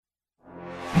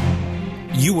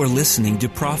You are listening to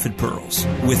Prophet Pearls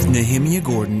with Nehemiah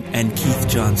Gordon and Keith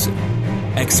Johnson,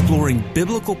 exploring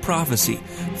biblical prophecy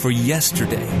for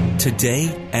yesterday,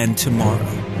 today, and tomorrow.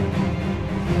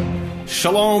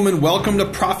 Shalom and welcome to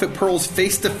Prophet Pearls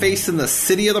Face-to-Face in the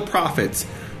City of the Prophets,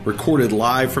 recorded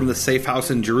live from the Safe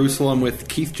House in Jerusalem with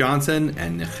Keith Johnson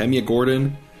and Nehemiah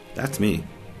Gordon. That's me.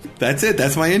 That's it.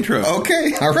 That's my intro.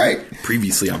 Okay. All right.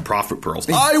 Previously on Prophet Pearls,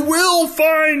 I will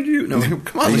find you. No,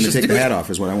 come on. I'm going to take the hat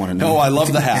off is what I want to know. No, I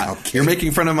love the hat. Okay. You're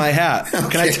making fun of my hat. Okay.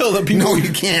 Can I tell the people? No,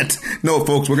 you can't. No,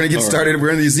 folks, we're going to get started.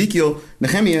 We're in the Ezekiel.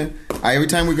 Nehemiah, every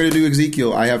time we're going to do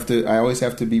Ezekiel, I always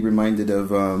have to be reminded of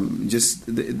just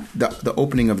the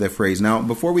opening of that phrase. Now,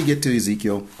 before we get to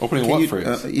Ezekiel. Opening what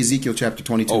phrase? Ezekiel chapter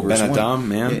 22, verse 1. Ben Adam,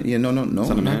 man? Yeah, no.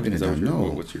 Son of man? Ben Adam,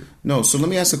 no. What's your... No, so let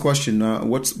me ask a question.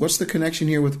 What's the connection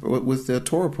here with the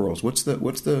Torah pearls? What's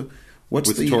the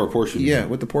Torah portion? Yeah,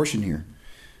 with the portion here.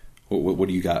 What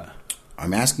do you got?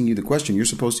 I'm asking you the question. You're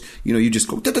supposed to, you just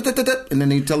go, and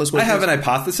then you tell us what I have an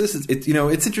hypothesis.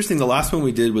 It's interesting. The last one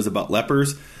we did was about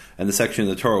lepers, and the section of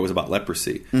the Torah was about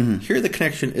leprosy. Mm-hmm. Here, the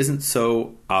connection isn't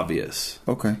so obvious.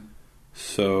 Okay.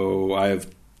 So I have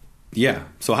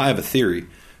a theory,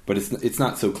 but it's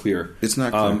not so clear. It's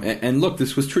not clear. And look,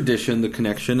 this was tradition, the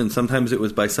connection, and sometimes it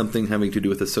was by something having to do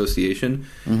with association.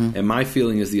 Mm-hmm. And my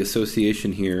feeling is the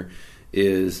association here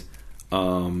is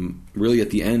really at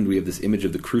the end we have this image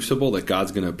of the crucible that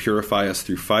God's going to purify us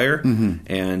through fire. Mm-hmm.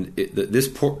 And this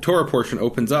Torah portion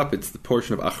opens up. It's the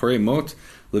portion of Achrei-Mot,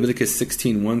 Leviticus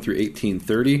 16:1 through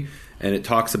 18:30. And it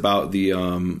talks about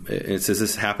it says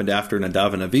this happened after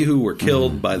Nadav and Avihu were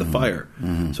killed by the fire.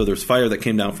 Mm-hmm. So there's fire that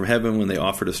came down from heaven when they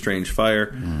offered a strange fire.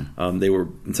 Mm-hmm. They were,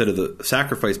 instead of the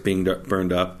sacrifice being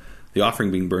burned up, the offering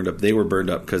being burned up, they were burned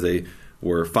up because they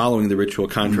were following the ritual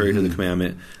contrary to the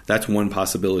commandment. That's one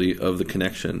possibility of the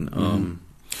connection.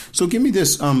 So give me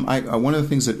this. One of the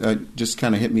things that just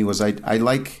kind of hit me was I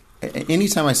like...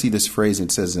 Anytime I see this phrase,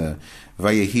 it says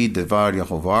 "Vayehi devar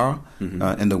Yehovah,"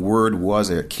 and the word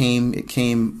was, or it came,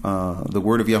 the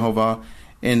word of Yehovah,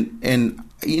 and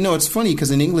it's funny because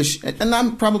in English, and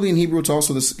I'm probably in Hebrew, it's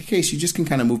also the case. You just can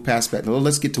kind of move past that. Well,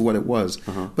 let's get to what it was,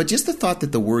 but just the thought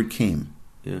that the word came,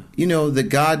 that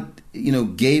God,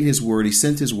 gave His word, He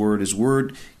sent His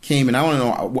word came, and I want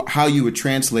to know how you would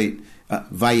translate.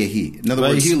 Vayehi. In other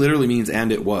words, Vayehi literally means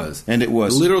 "and it was." And it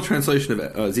was. The literal translation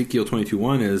of Ezekiel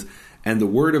 22:1 is, "And the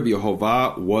word of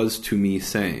Yehovah was to me,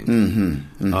 saying."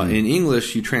 Mm-hmm. Mm-hmm. In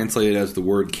English, you translate it as "the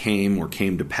word came" or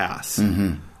 "came to pass."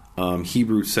 Mm-hmm.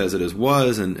 Hebrew says it as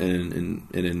 "was," and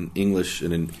in English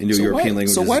and in Indo-European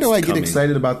languages. So why do I get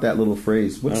excited about that little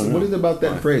phrase? What is it about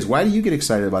that phrase? Why do you get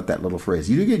excited about that little phrase?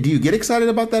 Do you get excited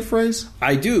about that phrase?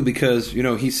 I do, because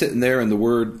he's sitting there and the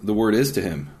word is to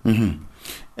him. Mm-hmm.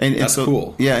 And that's so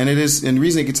cool. Yeah, and it is. And the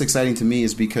reason it gets exciting to me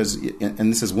is because,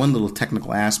 and this is one little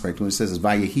technical aspect, when it says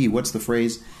Vayehi, what's the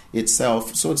phrase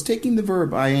itself? So it's taking the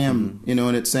verb I am, and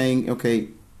it's saying, okay.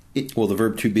 The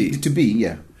verb to be. To be,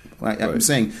 yeah. I'm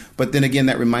saying, but then again,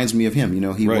 that reminds me of him.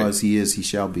 He was, he is, he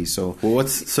shall be. So,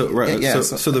 so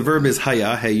the verb is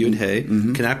Haya, Hey Yud Hey.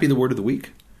 Mm-hmm. Can that be the word of the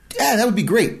week? Yeah, that would be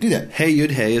great. Do that. Hey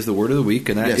Yud Hey is the word of the week,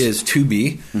 and that is to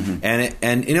be. Mm-hmm.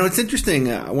 And it's interesting.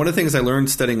 One of the things I learned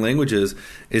studying languages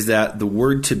is that the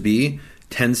word to be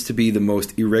tends to be the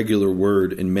most irregular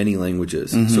word in many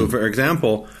languages. Mm-hmm. So, for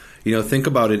example, think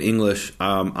about in English,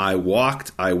 I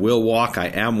walked, I will walk, I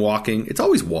am walking. It's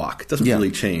always walk. It doesn't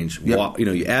really change. Yep. Walk,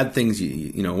 you add things,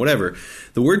 whatever.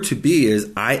 The word to be is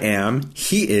I am,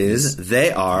 he is,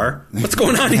 they are. What's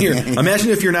going on here?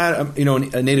 Imagine if you're not,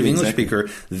 a native English speaker.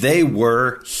 They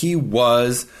were, he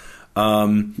was,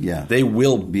 they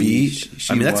will be. It's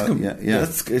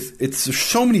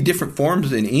so many different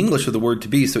forms in English of the word to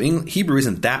be. So Hebrew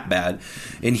isn't that bad.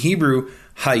 In Hebrew,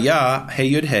 haya, hey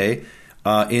yud hey.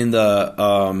 In the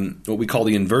what we call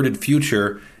the inverted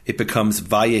future, it becomes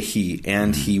Vayehi,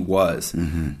 and he was.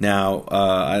 Mm-hmm. Now,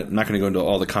 I'm not going to go into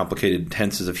all the complicated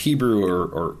tenses of Hebrew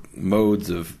or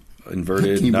modes of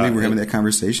inverted. Can you believe we're having that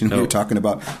conversation? No. We were talking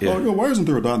about, why isn't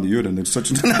there a dot in the yud? And there's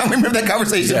such. I remember that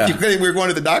conversation. Yeah. We were going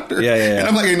to the doctor. Yeah. And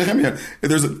I'm like,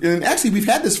 and actually, we've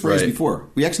had this phrase before.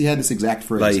 We actually had this exact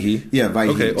phrase. Vayehi? Yeah,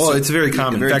 Vayehi. Okay. Well, it's very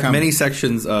common. In fact, many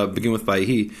sections begin with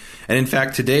Vayehi. And in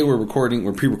fact, today we're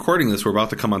pre-recording this. We're about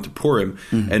to come on to Purim,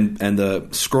 and the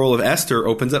scroll of Esther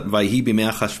opens up Vayehi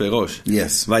b'mei Achashverosh.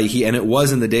 Yes, Vayehi, and it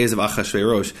was in the days of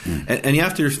Achashverosh. And you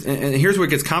have to. And here's where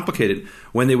it gets complicated.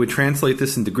 when they would translate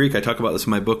this into Greek, I talk about this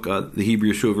in my book, The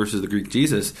Hebrew Yeshua versus the Greek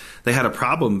Jesus, they had a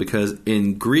problem because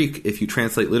in Greek, if you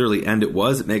translate literally "and it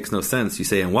was," it makes no sense. You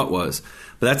say "and what was."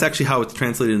 But that's actually how it's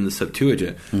translated in the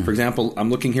Septuagint. Mm-hmm. For example, I'm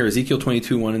looking here, Ezekiel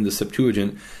 22:1 in the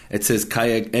Septuagint. It says,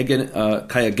 Kaya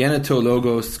geneto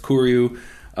logos kuriou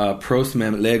pros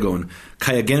mem legon.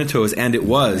 Kaya geneto is "and it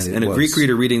was." And a Greek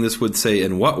reader reading this would say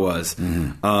 "and what was."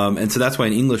 Mm-hmm. And so that's why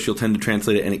in English you'll tend to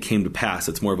translate it "and it came to pass."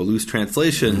 It's more of a loose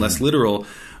translation, less literal,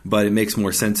 but it makes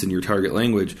more sense in your target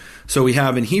language. So we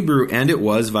have in Hebrew, "and it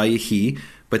was," vayehi,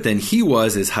 but then "he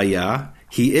was" is haya,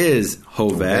 "he is"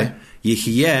 hoveh,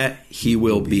 Yehyeh, he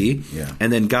will be. Yeah.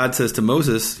 And then God says to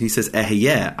Moses, he says,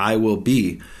 Ehyeh, I will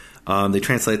be. They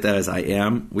translate that as I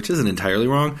am, which isn't entirely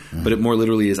wrong, but it more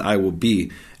literally is I will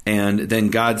be. And then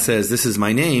God says, this is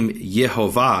my name,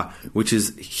 Yehovah, which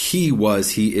is he was,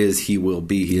 he is, he will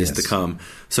be, he is to come.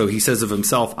 So he says of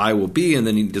himself, I will be, and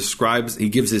then he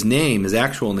gives his name, his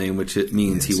actual name, which it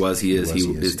means he was, he is, he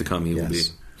is to come, he will be.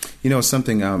 You know,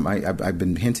 something I've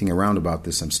been hinting around about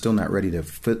this. I'm still not ready to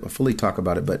fully talk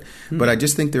about it, but I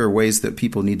just think there are ways that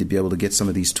people need to be able to get some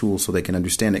of these tools so they can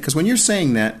understand it. Because when you're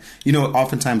saying that, you know,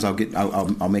 oftentimes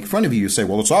I'll make fun of you. You say,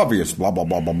 "Well, it's obvious," blah blah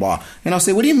blah blah blah, and I'll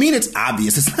say, "What do you mean it's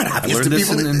obvious? It's not obvious." I learned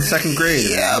this in second grade.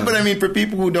 Yeah, but I mean for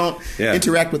people who don't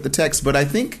interact with the text. But I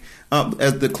think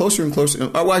as the closer and closer,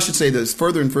 I should say, the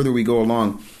further and further we go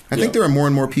along, I think there are more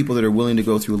and more people that are willing to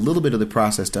go through a little bit of the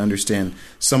process to understand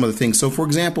some of the things. So, for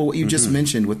example, what you just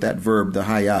mentioned with that verb, the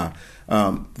haya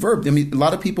verb, I mean, a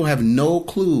lot of people have no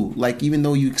clue. Like, even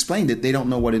though you explained it, they don't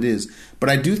know what it is. But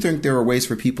I do think there are ways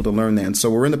for people to learn that. And so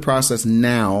we're in the process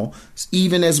now,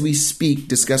 even as we speak,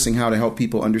 discussing how to help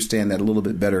people understand that a little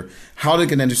bit better, how they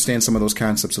can understand some of those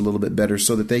concepts a little bit better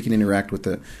so that they can interact with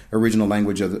the original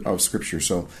language of Scripture.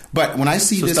 So, but when I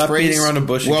see this stop phrase... beating around a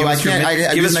bush. Well,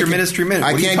 give us your ministry minute.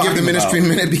 I can't give the ministry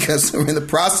minute because I'm in the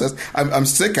process. I'm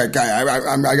sick. I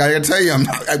got to tell you,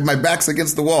 my back's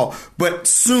against the wall. But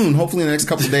soon, hopefully in the next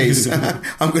couple of days,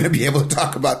 I'm going to be able to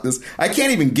talk about this. I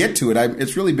can't even get to it.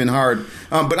 It's really been hard.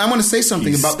 But I want to say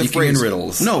something about the phrase. In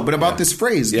riddles. No, but about this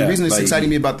phrase. The reason it's exciting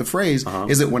me about the phrase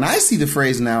is that when I see the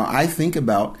phrase now, I think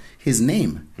about his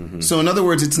name. Mm-hmm. So in other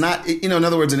words, it's not, in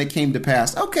other words, and it came to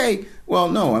pass. Okay, well,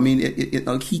 no, I mean,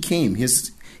 he came.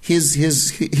 His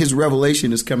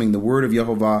revelation is coming. The word of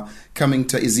Yehovah coming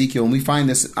to Ezekiel. And we find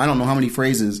this, I don't know how many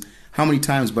phrases, how many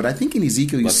times, but I think in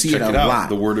Ezekiel you see it a lot.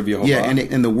 The word of Yehovah. Yeah,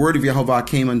 and the word of Yehovah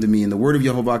came unto me, and the word of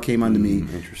Yehovah came unto me.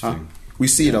 Interesting. We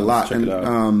see it a lot. Check it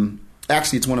out.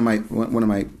 Actually, it's one of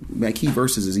my key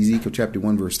verses is Ezekiel chapter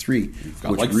 1 verse 3. You've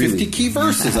got like 50 key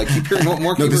verses. I keep hearing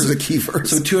more key verses. This is a key verse.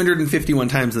 So 251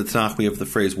 times in the Tanakh we have the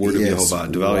phrase word of Yehovah,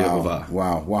 Deval Yehovah.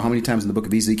 Wow. How many times in the book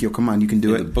of Ezekiel? Come on, you can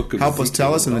do it. Help us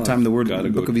tell us in the time the word the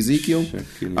book of Ezekiel.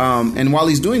 And while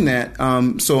he's doing that,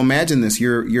 so imagine this,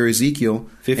 you're Ezekiel.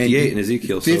 58 in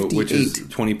Ezekiel, which is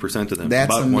 20% of them.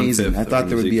 That's about amazing. I thought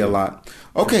there would be a lot.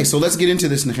 Okay, so let's get into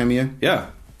this, Nehemiah. Yeah.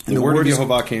 The word of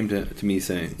Yehovah came to me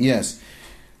saying. Yes.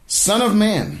 Son of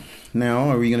man. Now,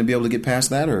 are we going to be able to get past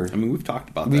that? Or I mean, we've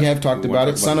talked about that. We have talked about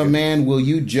it. Son of man, will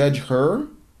you judge her?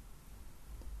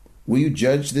 Will you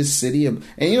judge this city? And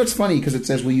you know, it's funny because it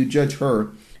says, will you judge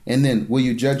her? And then, will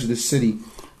you judge this city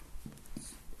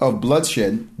of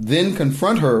bloodshed? Then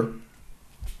confront her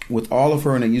with all of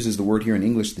her, and it uses the word here in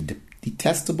English, the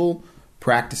detestable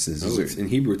practices. In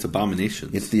Hebrew, it's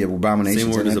abominations. It's the abominations.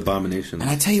 Same word as abominations. And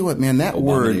I tell you what, man, that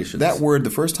word, the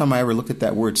first time I ever looked at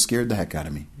that word, scared the heck out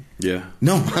of me. Yeah.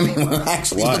 No, I mean,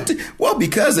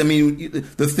 because, I mean,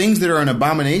 the things that are an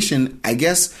abomination, I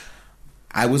guess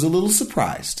I was a little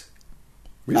surprised.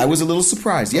 Really? I was a little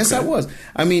surprised. Yes, okay. I was.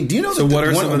 I mean, do you know? So what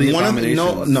are some of the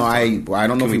abominations? No, I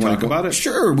don't know if we want to talk about it.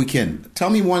 Sure, we can. Tell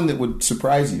me one that would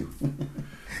surprise you.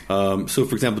 So,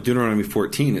 for example, Deuteronomy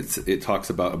 14, it talks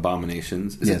about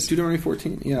abominations. Is it Deuteronomy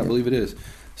 14? Yeah, I believe it is.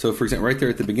 So, for example, right there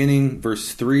at the beginning,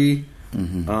 verse 3,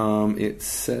 it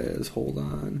says, hold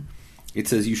on. It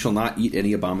says, "You shall not eat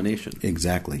any abomination."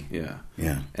 Exactly. Yeah.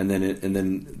 Yeah. And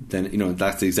then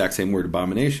that's the exact same word,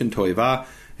 abomination, toivah.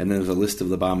 And then there's a list of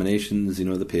the abominations,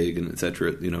 the pig and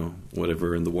etc.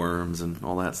 Whatever, and the worms and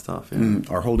all that stuff. Yeah.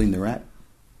 Or holding the rat.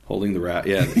 Holding the rat,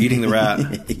 yeah. Eating the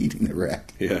rat. Eating the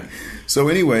rat. Yeah. So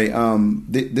anyway,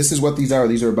 this is what these are.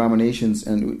 These are abominations.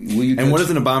 And what is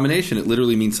an abomination? It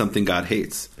literally means something God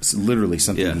hates. It's literally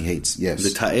something he hates, yes. The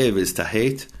ta'ev is to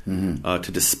hate,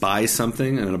 to despise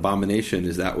something, and an abomination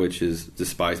is that which is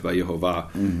despised by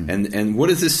Yehovah. And what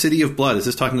is this city of blood? Is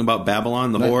this talking about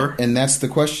Babylon, the whore? And that's the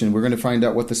question. We're going to find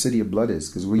out what the city of blood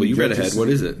is. Well, you read ahead. What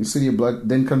is it? The city of blood.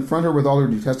 Then confront her with all her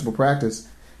detestable practice.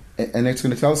 And it's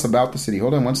going to tell us about the city.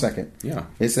 Hold on one second. Yeah.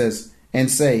 It says, and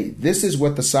say, this is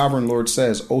what the sovereign Lord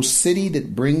says, O city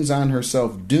that brings on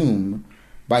herself doom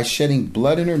by shedding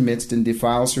blood in her midst and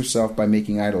defiles herself by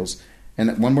making idols.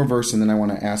 And one more verse, and then I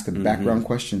want to ask a background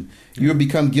question. You have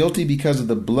become guilty because of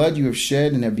the blood you have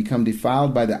shed and have become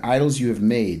defiled by the idols you have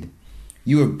made.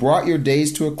 You have brought your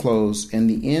days to a close, and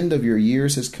the end of your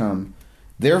years has come.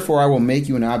 Therefore I will make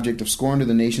you an object of scorn to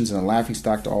the nations and a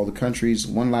laughingstock to all the countries.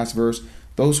 One last verse.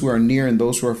 Those who are near and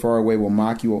those who are far away will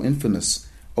mock you, O infamous.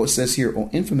 Oh, it says here, O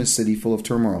infamous city full of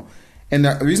turmoil. And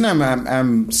the reason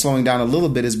I'm slowing down a little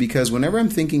bit is because whenever I'm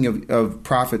thinking of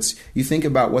prophets, you think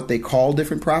about what they call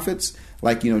different prophets,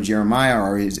 like Jeremiah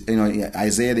or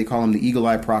Isaiah. They call him the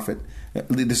eagle-eye prophet.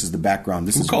 This is the background.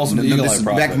 Who calls him the eagle-eye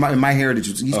prophet? My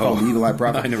heritage. He's called the eagle-eye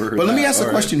prophet. I never heard But let me that. ask a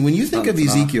question. When you think of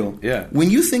Ezekiel, when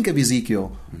you think of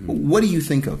Ezekiel, what do you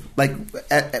think of? Like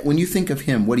when you think of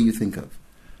him, what do you think of?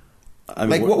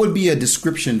 What would be a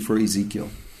description for Ezekiel?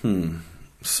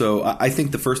 So I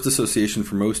think the first association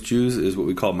for most Jews is what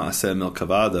we call Maaseh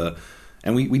Melkavada,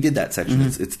 and we did that section.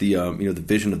 It's the the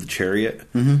vision of the chariot,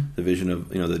 the vision of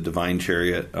the divine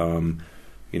chariot, the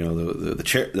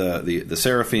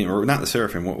seraphim, or not the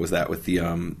seraphim. What was that with the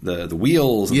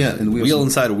wheels? And the wheels wheel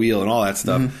inside a wheel and all that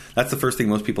stuff. That's the first thing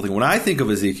most people think. When I think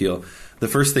of Ezekiel, the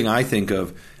first thing I think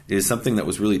of is something that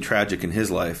was really tragic in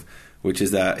his life, which is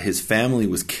that his family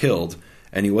was killed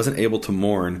and he wasn't able to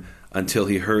mourn until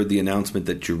he heard the announcement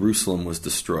that Jerusalem was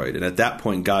destroyed. And at that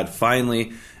point, God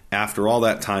finally, after all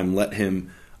that time, let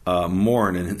him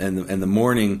mourn. And the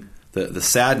mourning, the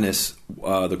sadness,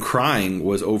 the crying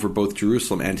was over both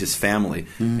Jerusalem and his family.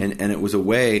 And it was a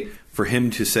way for him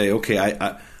to say, okay,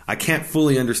 I can't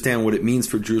fully understand what it means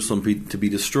for Jerusalem to be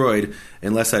destroyed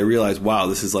unless I realize, wow,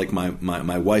 this is like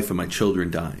my wife and my children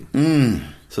dying.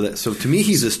 So to me,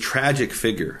 he's this tragic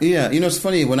figure. Yeah, it's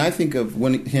funny when I think of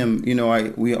him.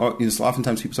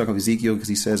 Oftentimes people talk of Ezekiel because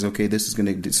he says, "Okay, this is going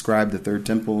to describe the third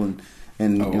temple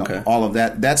and all of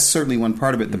that." That's certainly one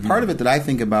part of it. The part of it that I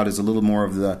think about is a little more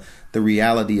of the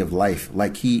reality of life.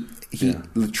 Like the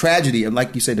tragedy,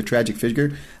 like you say, the tragic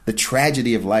figure, the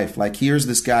tragedy of life. Like here's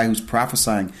this guy who's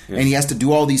prophesying, and he has to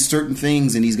do all these certain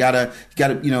things, and he's got to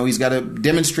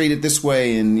demonstrate it this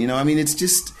way, and it's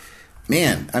just.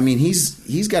 Man,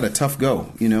 he's got a tough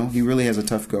go. He really has a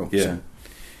tough go. Yeah. So.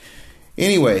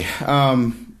 Anyway,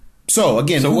 so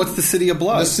what's the city of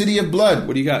blood? The city of blood.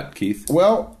 What do you got, Keith?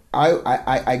 Well,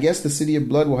 I guess the city of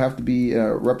blood will have to be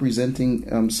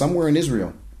representing somewhere in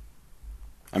Israel.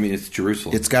 It's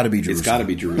Jerusalem. It's got to be Jerusalem. It's got to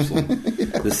be Jerusalem.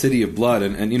 The city of blood.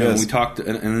 And we talked,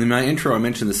 and in my intro I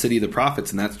mentioned the city of the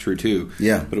prophets, and that's true too.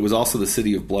 Yeah. But it was also the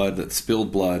city of blood that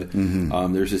spilled blood.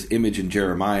 There's this image in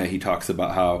Jeremiah. He talks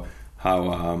about how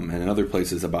and in other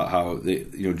places about how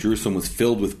Jerusalem was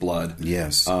filled with blood.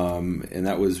 Yes. And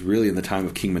that was really in the time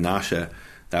of King Manasseh.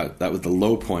 That was the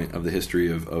low point of the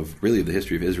history of the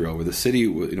history of Israel, where the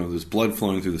city, there's blood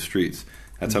flowing through the streets.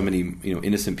 That's how many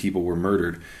innocent people were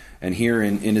murdered. And here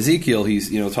in Ezekiel, he's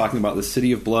talking about the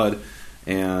city of blood,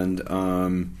 and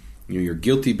you're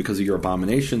guilty because of your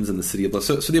abominations in the city of blood.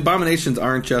 So the abominations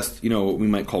aren't just what we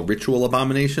might call ritual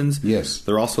abominations. Yes,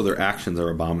 they're also their actions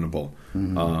are abominable.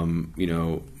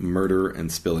 Murder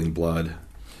and spilling blood.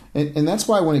 And that's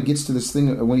why when it gets to this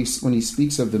thing, when he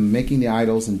speaks of them making the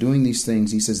idols and doing these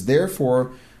things, he says,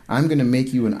 "Therefore, I'm going to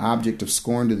make you an object of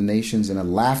scorn to the nations and a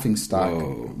laughingstock."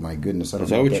 Whoa. My goodness, I don't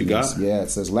Is know that what you got? Yeah, it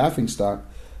says laughingstock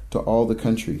to all the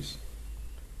countries.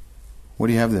 What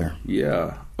do you have there?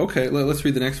 Yeah. Okay, let's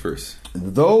read the next verse.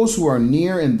 Those who are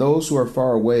near and those who are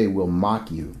far away will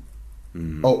mock you.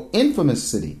 Oh, infamous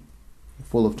city,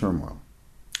 full of turmoil.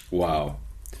 Wow.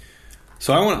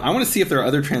 So I want to see if there are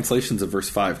other translations of verse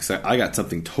 5, because I got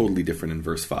something totally different in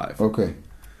verse 5. Okay.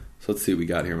 So let's see what we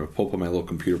got here. I'm going to pull up on my little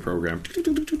computer program.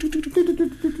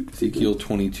 Ezekiel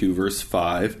 22, verse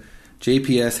 5.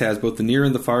 JPS has, both the near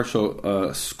and the far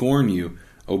shall scorn you,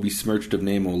 O besmirched of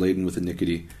name, O laden with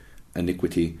iniquity.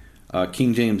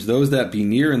 King James, those that be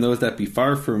near and those that be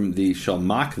far from thee shall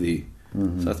mock thee. So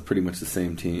that's pretty much the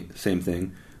same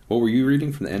thing. What were you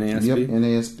reading from the NASB? Yep,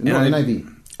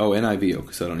 NIV. Oh, NIV.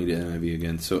 Okay, so I don't need an NIV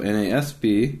again. So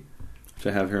NASB, which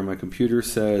I have here on my computer,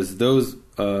 says, those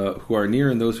who are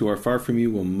near and those who are far from you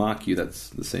will mock you. That's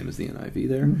the same as the NIV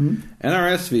there.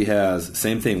 NRSV has,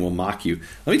 same thing, will mock you.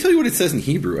 Let me tell you what it says in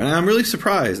Hebrew. And I'm really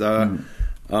surprised that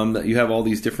you have all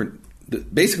these different,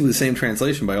 basically the same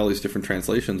translation by all these different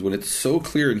translations, when it's so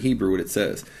clear in Hebrew what it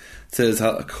says. It says,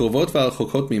 those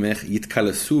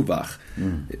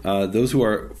who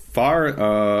are far,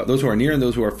 those who are near and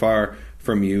those who are far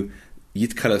from you,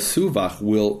 yitkalasuvach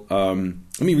will,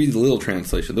 let me read the little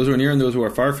translation. Those who are near and those who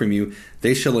are far from you,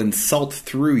 they shall insult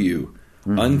through you.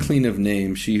 unclean of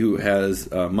name, she who has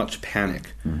much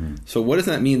panic. So what does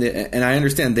that mean? And I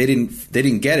understand they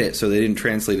didn't get it, so they didn't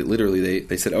translate it literally.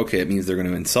 They said, okay, it means they're going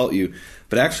to insult you.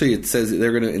 But actually it says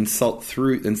they're going to insult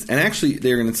through, and actually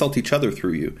they're going to insult each other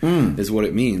through you, is what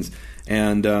it means.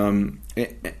 And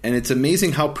it's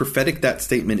amazing how prophetic that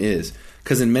statement is.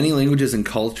 Because in many languages and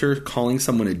culture, calling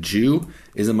someone a Jew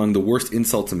is among the worst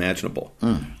insults imaginable.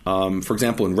 For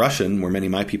example, in Russian, where many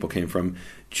of my people came from,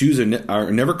 Jews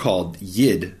are never called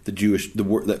Yid, the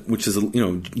word which is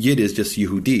Yid is just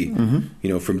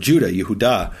Yehudi, from Judah,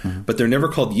 Yehuda. But they're never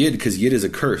called Yid because Yid is a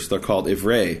curse. They're called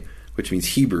Ivrei, which means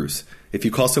Hebrews. If you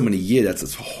call someone a Yid, that's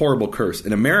a horrible curse.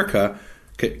 In America,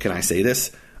 can I say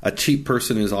this? A cheap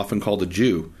person is often called a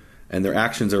Jew, and their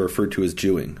actions are referred to as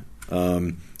Jewing.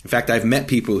 In fact, I've met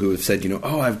people who have said,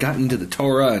 I've gotten into the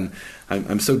Torah and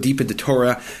I'm so deep into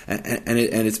Torah, and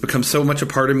it's become so much a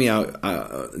part of me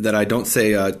that I don't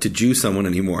say to Jew someone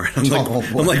anymore. I'm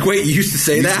like, wait, you used to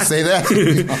say that?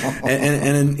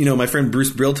 And my friend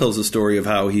Bruce Brill tells a story of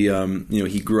how he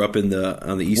grew up on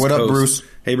the East Coast. What up, Bruce?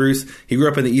 Hey, Bruce. He grew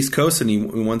up on the East Coast, and he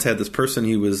once had this person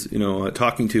he was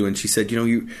talking to, and she said,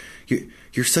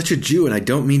 you're such a Jew, and I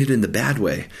don't mean it in the bad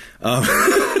way.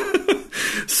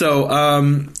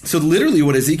 So literally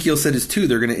what Ezekiel said is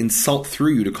they're going to insult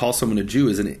through you to call someone a Jew.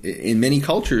 In many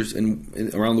cultures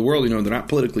and around the world, they're not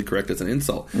politically correct as an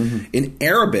insult. In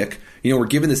Arabic, we're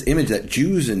given this image that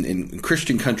Jews in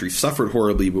Christian countries suffered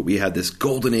horribly, but we had this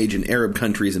golden age in Arab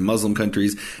countries and Muslim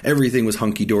countries. Everything was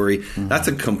hunky-dory. That's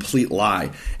a complete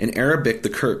lie. In Arabic, the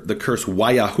curse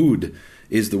Wayahud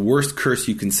is the worst curse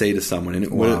you can say to someone.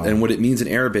 And what it means in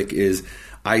Arabic is,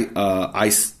 I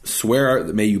swear,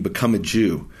 may you become a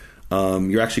Jew.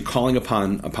 You're actually calling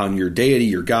upon your deity,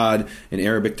 your God, in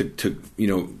Arabic to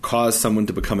cause someone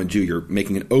to become a Jew. You're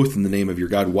making an oath in the name of your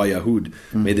God, Wayahud.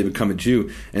 May they become a Jew.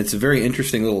 And it's a very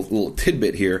interesting little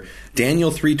tidbit here.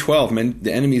 Daniel 3:12,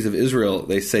 the enemies of Israel,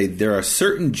 they say, there are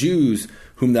certain Jews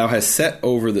whom thou hast set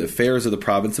over the affairs of the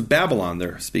province of Babylon.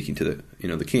 They're speaking to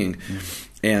the king.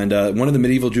 And one of the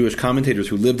medieval Jewish commentators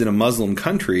who lived in a Muslim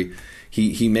country,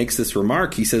 he makes this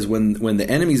remark. He says when the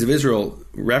enemies of Israel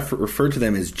referred to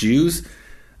them as Jews,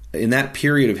 in that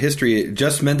period of history, it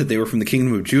just meant that they were from the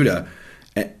kingdom of Judah,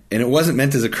 and it wasn't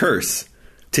meant as a curse.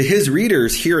 To his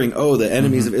readers, hearing, the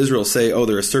enemies of Israel say,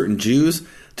 there are certain Jews,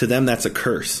 to them that's a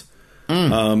curse.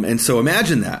 And so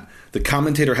imagine that. The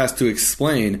commentator has to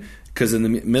explain, because in the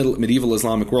medieval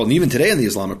Islamic world, and even today in the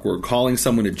Islamic world, calling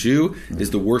someone a Jew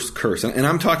is the worst curse. And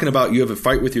I'm talking about you have a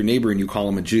fight with your neighbor and you call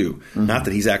him a Jew, not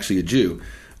that he's actually a Jew.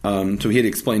 So he had to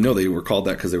explain, no, they were called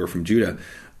that because they were from Judah.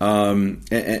 And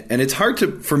it's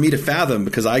hard for me to fathom,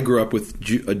 because I grew up with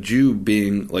a Jew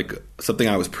being like something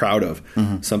I was proud of,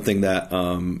 something that,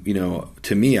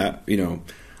 to me,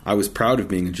 I was proud of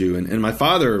being a Jew. And my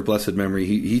father, of blessed memory,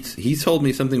 he told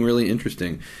me something really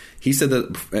interesting. He said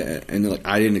that, and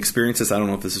I didn't experience this, I don't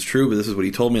know if this is true, but this is what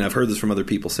he told me, and I've heard this from other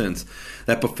people since,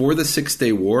 that before the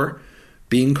 6-Day War,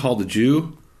 being called a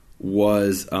Jew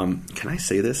was, can I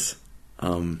say this?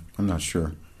 I'm not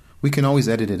sure. We can always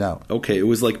edit it out. Okay, it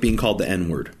was like being called the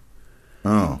N-word.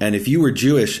 Oh. And if you were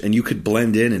Jewish and you could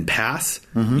blend in and pass,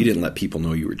 you didn't let people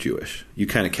know you were Jewish. You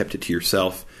kind of kept it to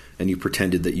yourself, and you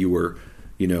pretended that you were,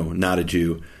 not a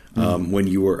Jew. When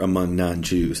you were among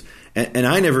non-Jews. And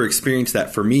I never experienced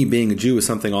that. For me, being a Jew was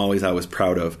something always I was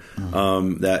proud of.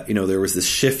 That, there was this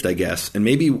shift, I guess. And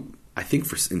maybe, I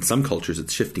think in some cultures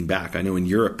it's shifting back. I know in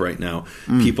Europe right now,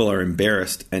 people are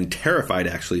embarrassed and terrified,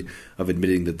 actually, of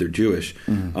admitting that they're Jewish.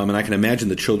 And I can imagine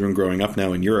the children growing up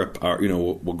now in Europe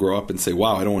will grow up and say,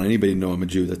 wow, I don't want anybody to know I'm a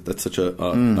Jew. That's such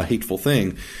a hateful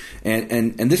thing.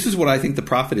 And this is what I think the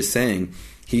prophet is saying.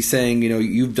 He's saying,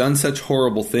 you've done such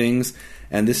horrible things,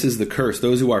 and this is the curse.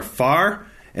 Those who are far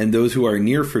and those who are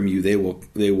near from you, they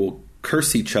will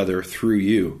curse each other through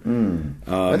you.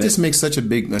 That just makes such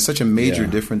a major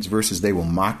difference versus they will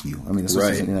mock you. I mean, it's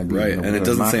right. And it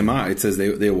doesn't say mock; it says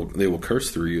they will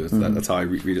curse through you. That's how I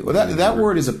read it. Well, that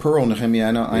word is a pearl,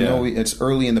 Nehemiah. I know it's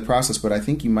early in the process, but I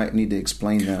think you might need to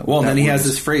explain that. Well, and then he has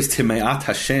this phrase, Timeat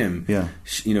Hashem. Yeah.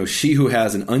 She who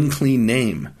has an unclean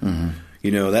name.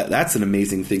 That's an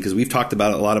amazing thing, because we've talked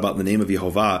about a lot about the name of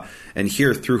Yehovah, and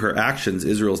here through her actions,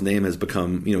 Israel's name has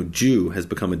become, Jew has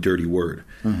become a dirty word,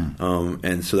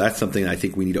 and so that's something I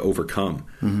think we need to overcome.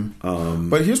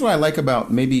 But here's what I like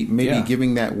about maybe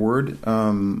giving that word,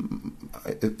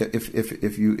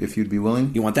 if you'd be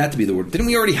willing. You want that to be the word? Didn't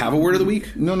we already have a word of the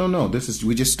week? No.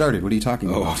 We just started. What are you talking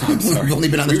about? I'm sorry. We've only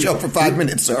been on the show for 5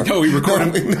 minutes, sir. No, we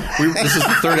recorded. This is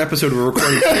the third episode we're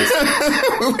recording today.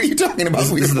 What are you talking about?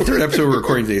 This is the third episode we're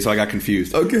recording today, so I got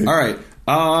confused. Okay. All right.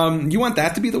 You want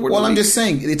that to be the word? Well, I'm just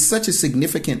saying it's such a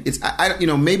significant. It's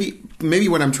maybe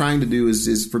what I'm trying to do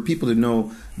is for people to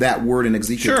know that word in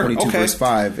Ezekiel 22 verse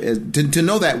 5. To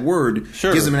know that word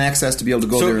gives them an access to be able to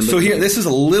go there and look. So here, this is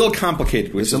a little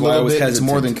complicated, which is why I was hesitant. It's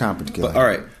more than complicated. But, all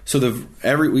right. So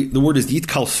the word is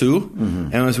yitkalsu,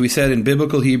 and as we said in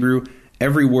biblical Hebrew,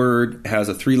 every word has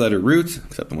a 3-letter root,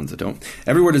 except the ones that don't.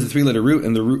 Every word is a 3-letter root,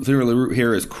 and the 3-letter root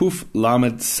here is kuf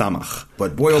lamed samach.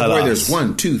 But boy, oh boy, there's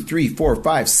 1, 2, 3, 4,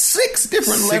 5, 6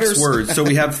 different letters. 6 words. So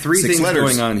we have 3 things letters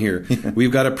going on here.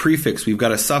 We've got a prefix, we've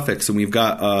got a suffix, and we've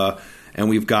got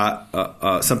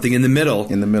something in the middle.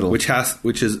 Which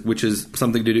is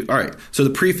something to do. All right. So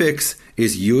the prefix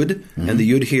is yud, and the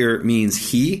yud here means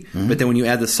he. But then when you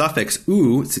add the suffix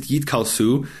u, it's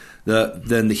yitkalsu.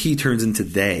 Then the he turns into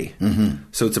they.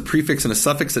 So it's a prefix and a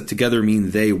suffix that together mean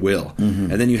they will.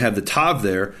 And then you have the tav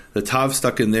there. The tav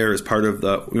stuck in there is part of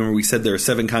the. Remember we said there are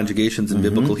 7 conjugations in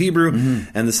biblical Hebrew,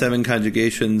 and the 7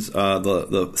 conjugations.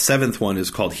 The 7th one is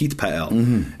called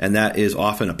hitpa'el, and that is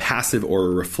often a passive or a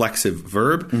reflexive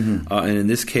verb. And in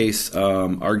this case,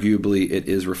 arguably, it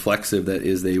is reflexive. That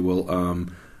is, they will.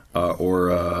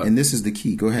 And this is the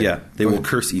key. Go ahead. Yeah, they will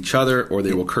curse each other, or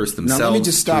they will curse themselves. Now let me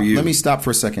just stop. Let me stop for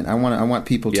a second. I want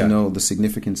people to know the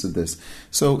significance of this.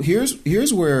 So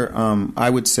here's where I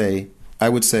would say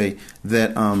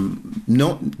that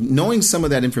knowing some of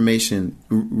that information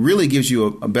really gives you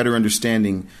a better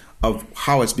understanding of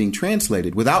how it's being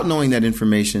translated. Without knowing that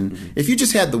information, if you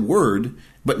just had the word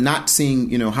but not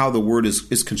seeing, how the word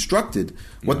is constructed,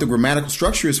 what the grammatical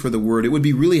structure is for the word, it would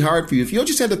be really hard for you. If you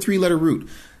just had a 3-letter root,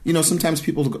 sometimes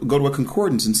people go to a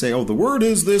concordance and say, oh, the word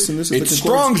is this and this is it's the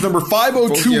concordance. Strong's number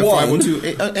 5021.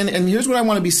 502. And here's what I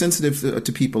want to be sensitive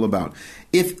to people about.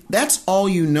 If that's all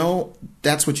you know,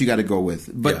 that's what you got to go with.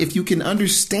 But if you can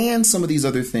understand some of these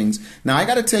other things. Now, I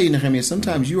got to tell you, Nehemiah,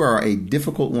 sometimes you are a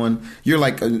difficult one. You're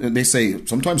like, they say,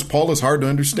 sometimes Paul is hard to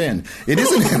understand. It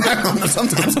isn't.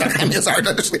 Sometimes it's hard to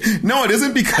understand. No, it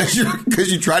isn't because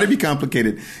you try to be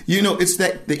complicated. It's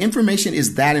that the information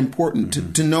is that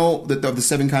important to know that of the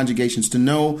 7 conjugations, to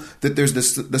know that there's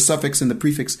the suffix and the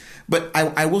prefix. But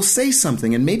I will say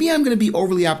something, and maybe I'm going to be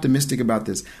overly optimistic about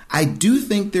this. I do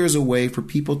think there's a way for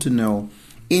people to know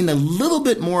in a little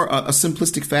bit more a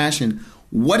simplistic fashion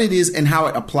what it is and how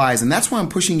it applies. And that's why I'm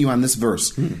pushing you on this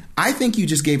verse. I think you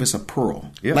just gave us a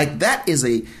pearl. Yeah. Like that is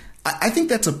I think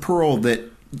that's a pearl that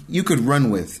you could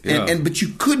run with. Yeah. But you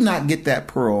could not get that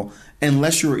pearl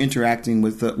unless you were interacting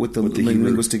with the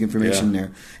linguistic information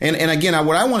there. And again,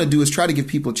 what I want to do is try to give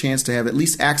people a chance to have at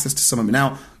least access to some of it.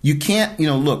 Now, you can't,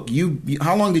 look,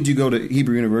 how long did you go to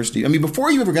Hebrew University? I mean,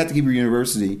 before you ever got to Hebrew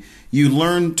University, you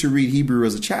learned to read Hebrew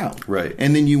as a child. Right.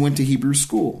 And then you went to Hebrew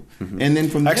school. And then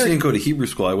from there... I actually didn't go to Hebrew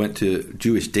school. I went to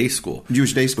Jewish day school.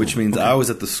 Which means I was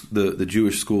at the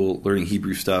Jewish school learning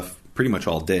Hebrew stuff pretty much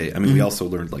all day. I mean, we also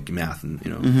learned like math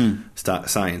and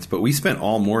science, but we spent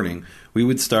all morning. We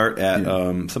would start at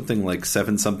something like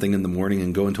 7-something in the morning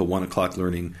and go until 1 o'clock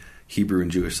learning Hebrew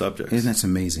and Jewish subjects. And that's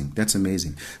amazing. That's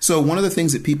amazing. So one of the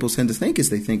things that people tend to think is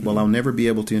they think, well, I'll never be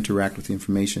able to interact with the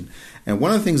information. And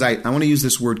one of the things I want to use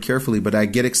this word carefully, but I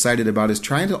get excited about is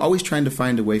always trying to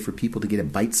find a way for people to get a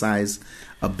bite-sized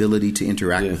ability to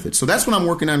interact with it. So that's what I'm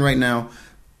working on right now.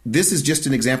 This is just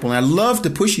an example, and I love to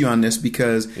push you on this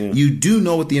because you do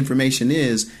know what the information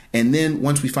is, and then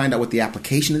once we find out what the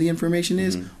application of the information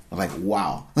is, like,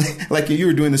 wow. Like you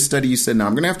were doing the study, you said, now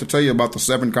I'm going to have to tell you about the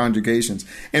 7 conjugations.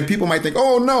 And people might think,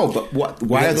 oh, no, but what?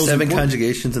 Why are those 7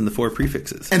 conjugations and the 4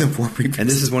 prefixes? And the 4 prefixes. And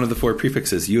this is one of the 4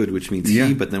 prefixes, yud, which means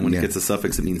he, but then when it gets a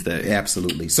suffix, it means they.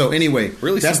 Absolutely. So anyway,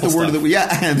 really that's the word of the week.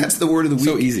 Yeah, that's the word of the week.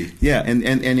 So easy. Yeah, and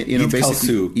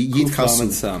basically, Yit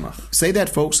Kalsu. Say that,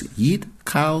 folks. Yit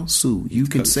Kalsu. You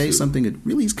can say something that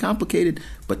really is complicated,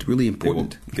 but really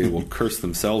important. They will curse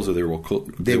themselves, or they will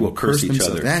curse each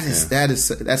other.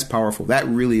 That's powerful. That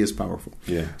really is powerful.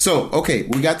 Yeah. So, okay,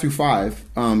 we got through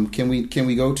 5. Can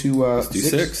we go to Let's do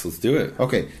 6? Let's do it.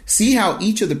 Okay. See how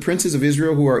each of the princes of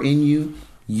Israel who are in you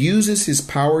uses his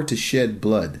power to shed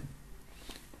blood.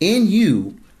 In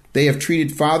you, they have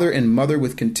treated father and mother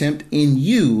with contempt. In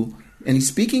you, and he's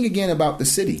speaking again about the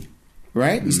city,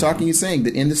 right? He's saying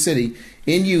that in the city,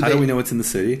 in you. How do we know it's in the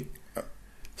city?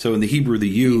 So in the Hebrew, the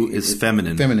you is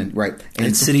feminine. Feminine, right.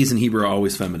 And cities in Hebrew are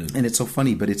always feminine. And it's so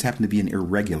funny, but it's happened to be an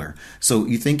irregular. So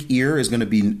you think ear is going to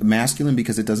be masculine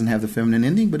because it doesn't have the feminine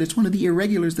ending, but it's one of the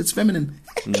irregulars that's feminine.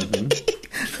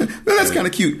 That's that's kind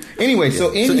of cute. Anyway,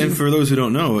 and for those who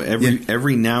don't know,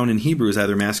 every noun in Hebrew is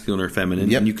either masculine or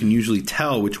feminine, and you can usually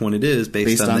tell which one it is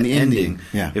based on the ending.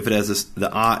 Yeah. If it has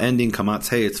the ending,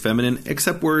 kamatzhe, it's feminine,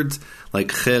 except words like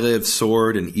cherev,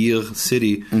 sword, and ir,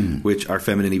 city, which are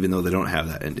feminine even though they don't have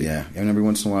that ending. Yeah, and every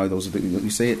once in a while, those are you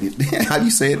say it. How do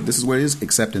you say it? This is what it is,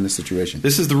 except in this situation.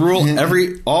 This is the rule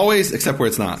always, except where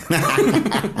it's not.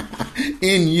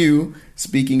 In you,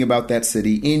 speaking about that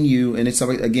city, in you, and it's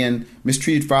again,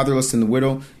 mistreated fatherless and the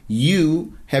widow,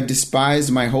 you have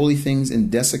despised my holy things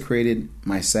and desecrated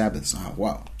my Sabbaths. Oh,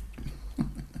 wow.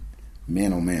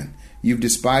 Man, oh man. You've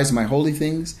despised my holy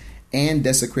things and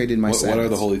desecrated my Sabbaths. What are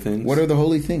the holy things? What are the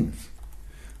holy things?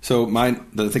 So I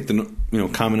think the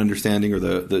common understanding or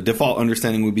the default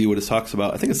understanding would be what it talks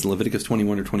about. I think it's Leviticus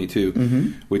 21 or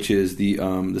 22, which is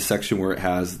the section where it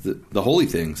has the holy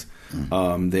things.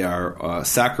 They are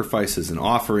sacrifices and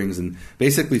offerings and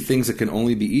basically things that can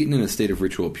only be eaten in a state of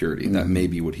ritual purity. That may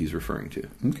be what he's referring to.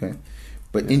 Okay.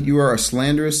 But you are a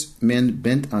slanderous men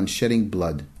bent on shedding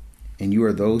blood, and you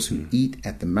are those who eat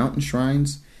at the mountain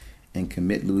shrines and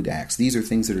commit lewd acts. These are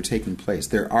things that are taking place.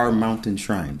 There are mountain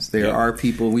shrines. There are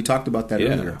people. We talked about that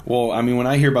earlier. Well, I mean, when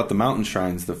I hear about the mountain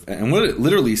shrines, and what it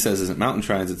literally says isn't mountain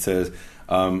shrines. It says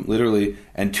literally,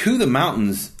 and to the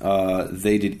mountains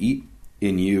they did eat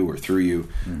in you or through you.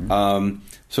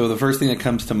 So the first thing that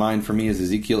comes to mind for me is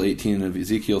Ezekiel 18 and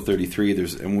Ezekiel 33.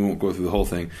 And we won't go through the whole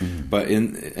thing, but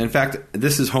in fact,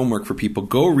 this is homework for people.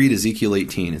 Go read Ezekiel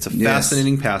 18. It's a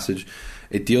fascinating passage.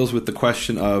 It deals with the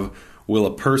question of, will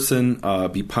a person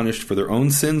be punished for their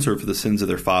own sins or for the sins of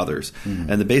their fathers?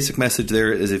 And the basic message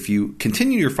there is, if you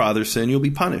continue your father's sin, you'll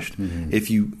be punished. If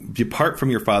you depart from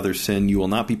your father's sin, you will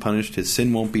not be punished. His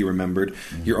sin won't be remembered.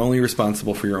 You're only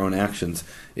responsible for your own actions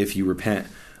if you repent.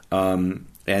 And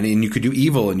you could do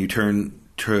evil and you turn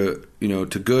to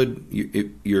good.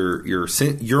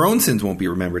 Your own sins won't be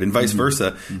remembered, and vice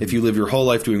versa. If you live your whole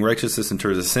life doing righteousness and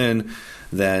turn to sin,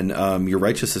 then your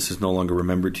righteousness is no longer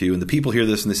remembered to you. And the people hear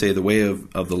this and they say, the way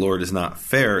of the Lord is not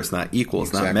fair, it's not equal,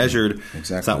 it's not measured,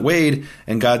 it's not weighed.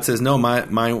 And God says, no,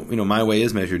 my way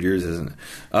is measured, yours isn't.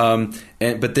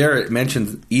 But there it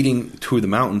mentions eating to the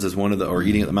mountains as one of or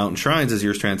eating at the mountain shrines, as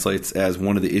yours translates, as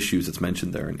one of the issues that's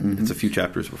mentioned there. And it's a few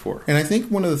chapters before. And I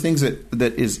think one of the things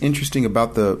that is interesting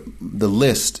about the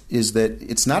list is that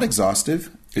it's not exhaustive.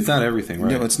 It's not everything,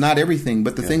 right? No, it's not everything,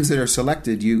 but the things that are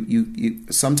selected, you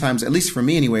sometimes, at least for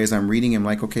me anyway, as I'm reading, I'm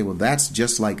like, okay, well, that's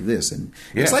just like this. And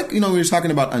it's like, we were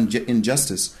talking about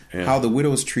injustice, how the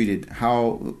widow is treated,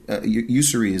 how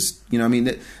usury is,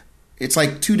 it's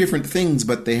like two different things,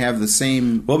 but they have the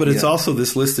same... Well, but it's also,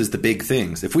 this list is the big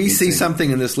things. If we see something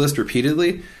in this list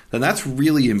repeatedly, then that's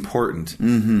really important.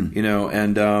 And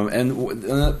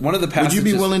one of the passages... Would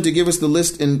you be willing to give us the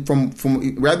list from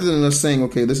rather than us saying,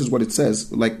 okay, this is what it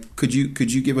says? Like, could you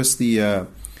give us the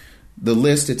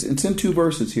list? It's in 2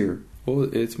 verses here. Well,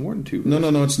 it's more than 2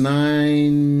 verses. No, it's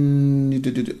 9...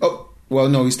 Oh, well,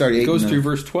 no, he started 8. It goes through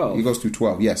verse 12. He goes through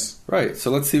 12, yes. Right. So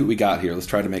let's see what we got here. Let's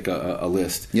try to make a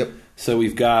list. Yep. So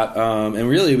we've got, and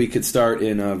really we could start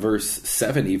in verse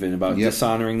 7 even, about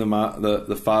dishonoring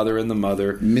the father and the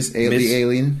mother, the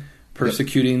alien,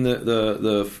 persecuting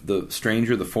the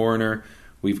stranger, the foreigner.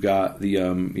 We've got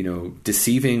the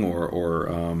deceiving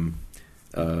or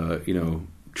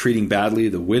treating badly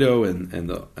the widow and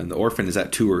the orphan. Is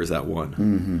that 2 or is that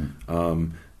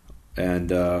 1?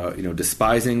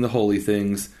 Despising the holy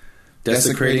things,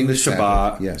 desecrating the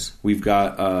Shabbat. Yes. We've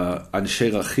got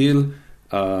Anshe Rachil.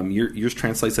 Yours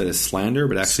translates that as slander,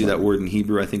 but actually that word in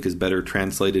Hebrew I think is better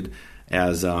translated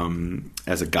as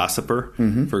a gossiper.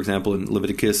 For example, in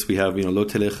Leviticus we have lo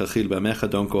telech achil b'amecha,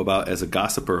 don't go about as a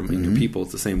gossiper among your people.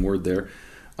 It's the same word there.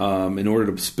 In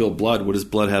order to spill blood, what does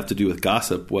blood have to do with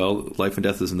gossip? Well, life and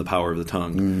death is in the power of the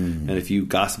tongue. And if you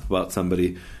gossip about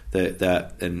somebody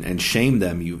and shame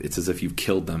them, it's as if you've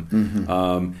killed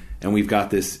them. And we've got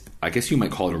this, I guess you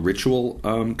might call it a ritual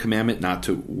commandment, not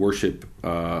to worship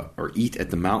or eat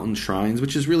at the mountain shrines,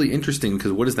 which is really interesting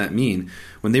because what does that mean?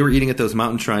 When they were eating at those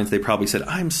mountain shrines, they probably said,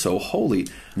 "I'm so holy,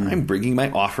 I'm bringing my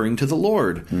offering to the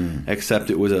Lord." Except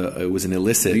it was an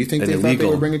illicit. Do you think they illegal. thought they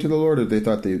were bringing it to the Lord, or they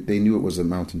thought they knew it was a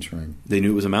mountain shrine? They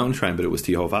knew it was a mountain shrine, but it was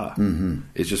Yehovah.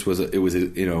 It just was.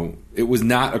 It was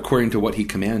not according to what He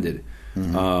commanded.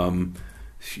 And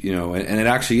it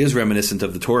actually is reminiscent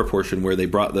of the Torah portion where they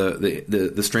brought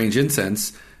the strange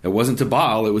incense. It wasn't to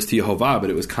Baal, it was to Yehovah, but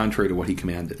it was contrary to what He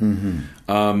commanded.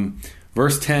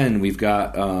 Verse 10, we've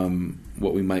got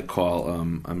what we might call,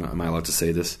 am I allowed to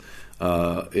say this?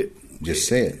 Just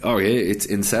say it. Oh, yeah, it's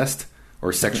incest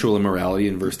or sexual immorality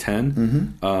in verse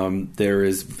 10. There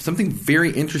is something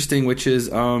very interesting, which is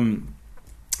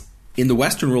in the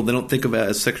Western world, they don't think of it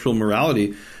as sexual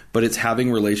morality, but it's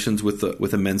having relations with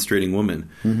a menstruating woman.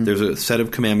 Mm-hmm. There's a set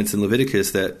of commandments in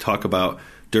Leviticus that talk about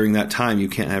during that time you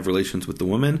can't have relations with the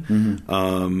woman,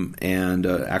 and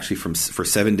actually for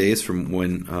 7 days from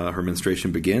when her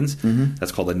menstruation begins. Mm-hmm.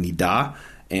 That's called a nidah.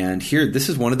 And here, this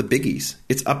is one of the biggies.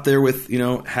 It's up there with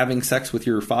having sex with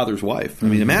your father's wife. Mm-hmm. I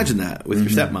mean, imagine that with your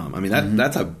stepmom. I mean,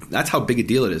 that's how big a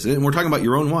deal it is. And we're talking about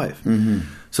your own wife. Mm-hmm.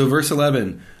 So verse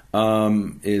 11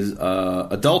 is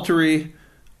adultery.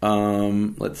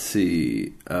 Let's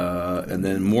see, and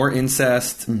then more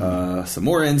incest, some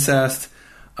more incest,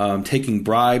 taking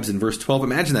bribes in verse 12.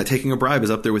 Imagine that, taking a bribe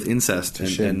is up there with incest. To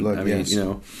shed blood, I mean, yes.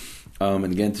 And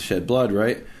again, to shed blood,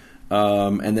 right?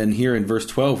 And then here in verse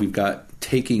 12, we've got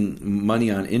taking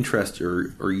money on interest,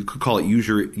 or you could call it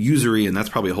usury, and that's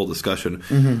probably a whole discussion.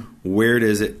 Mm-hmm. Where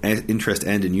does interest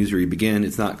end and usury begin?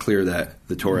 It's not clear that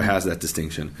the Torah has that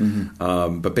distinction.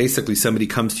 Mm-hmm. But basically, somebody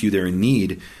comes to you, they're in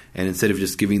need, and instead of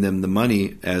just giving them the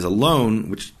money as a loan,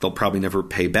 which they'll probably never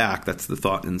pay back, that's the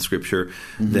thought in Scripture,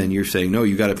 then you're saying, no,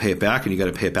 you got to pay it back, and you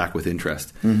got to pay it back with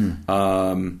interest.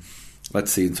 Mm-hmm.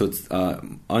 Let's see. So it's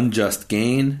unjust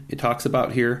gain it talks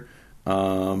about here.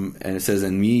 And it says,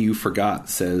 "And me you forgot,"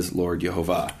 says Lord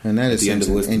Yehovah. And that is at the end of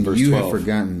the list in verse 12. You have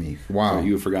forgotten me. Wow. Right,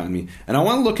 you have forgotten me. And I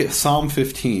want to look at Psalm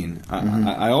 15.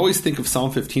 I always think of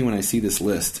Psalm 15 when I see this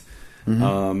list.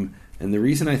 And the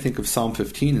reason I think of Psalm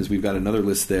 15 is we've got another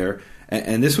list there.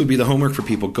 And this would be the homework for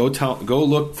people. Go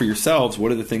look for yourselves.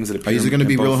 What are the things that appear? Is it going to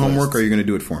be real homework, or are you going to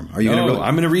do it for them?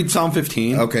 I'm going to read Psalm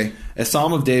 15. Okay. A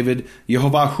Psalm of David.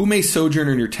 Yehovah, who may sojourn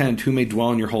in your tent? Who may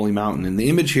dwell in your holy mountain? And the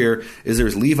image here is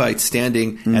there's Levites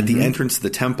standing at the entrance to the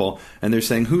temple, and they're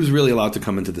saying, who's really allowed to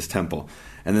come into this temple?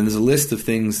 And then there's a list of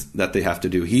things that they have to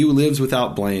do. He who lives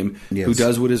without blame, who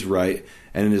does what is right,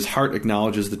 and in his heart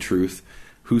acknowledges the truth,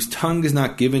 whose tongue is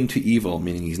not given to evil,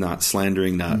 meaning he's not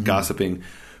slandering, not gossiping,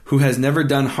 who has never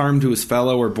done harm to his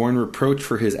fellow or borne reproach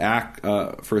for his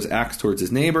acts towards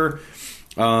his neighbor,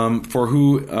 for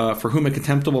whom a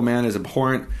contemptible man is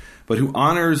abhorrent, but who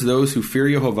honors those who fear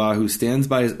Yehovah, who stands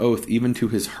by his oath even to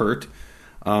his hurt.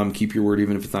 Keep your word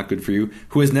even if it's not good for you.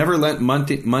 Who has never lent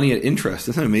money at interest.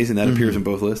 Isn't that amazing? That appears in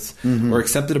both lists. Or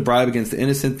accepted a bribe against the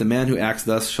innocent. The man who acts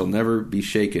thus shall never be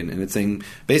shaken. And it's saying,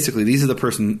 basically, these are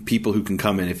the people who can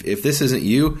come in. If this isn't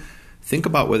you, think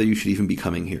about whether you should even be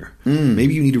coming here.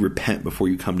 Maybe you need to repent before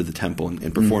you come to the temple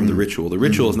and perform the ritual. The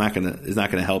ritual is not going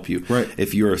to help you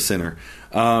if you're a sinner.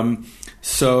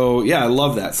 So yeah, I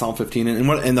love that Psalm 15,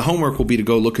 and the homework will be to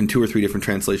go look in 2 or 3 different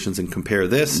translations and compare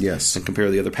this, and compare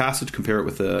the other passage, compare it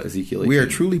with Ezekiel 18. We are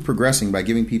truly progressing by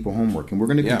giving people homework, and we're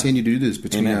going to continue to do this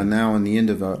between now and the end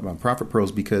of Prophet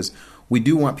Pearls, because we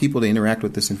do want people to interact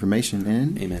with this information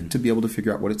and to be able to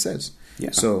figure out what it says.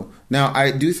 Yeah. So now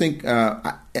I do think,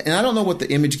 and I don't know what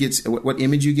the image gets, what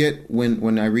image you get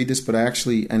when I read this, but I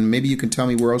actually, and maybe you can tell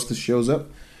me where else this shows up.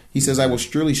 He says, I will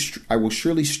surely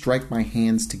strike my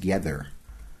hands together.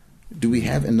 Do we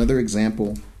have another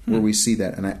example where we see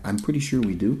that? And I'm pretty sure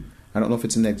we do. I don't know if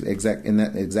it's in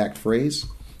that exact phrase,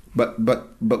 but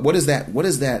what is that? What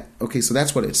is that? Okay, so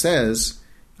that's what it says.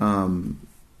 I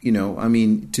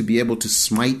mean, to be able to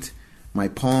smite my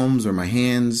palms or my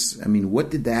hands. I mean,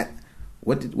 what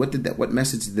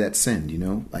message did that send?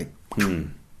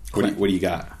 What do you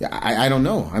got? I don't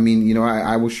know. I mean,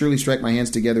 I will surely strike my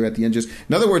hands together at the end.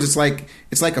 In other words, it's like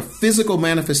a physical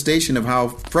manifestation of how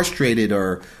frustrated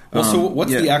or. So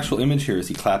what's the actual image here? Is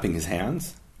he clapping his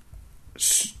hands?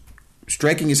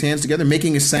 Striking his hands together,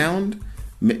 making a sound,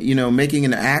 making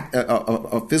an act,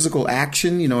 a physical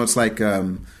action. It's like,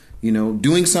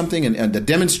 doing something and the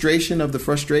demonstration of the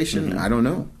frustration. I don't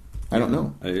know.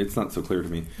 It's not so clear to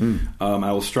me.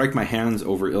 I will strike my hands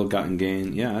over ill-gotten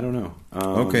gain. Yeah, I don't know.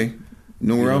 Okay.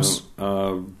 Nowhere else?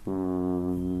 I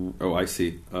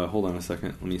see. Hold on a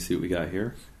second. Let me see what we got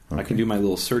here. Okay. I can do my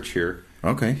little search here.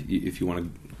 Okay. If you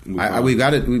want to move on. I've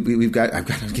got to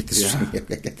get this. Yeah. I've got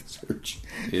to get the search.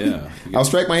 Yeah. I'll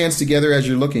strike my hands together as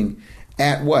you're looking.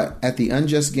 At what? At the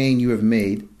unjust gain you have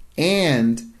made,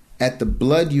 and at the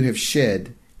blood you have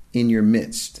shed in your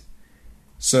midst.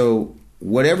 So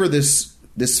whatever this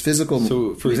physical.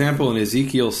 So, for example, in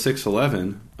Ezekiel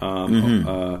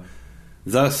 6:11,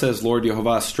 thus says Lord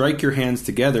Yehovah, strike your hands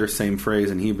together, same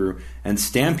phrase in Hebrew, and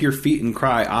stamp your feet and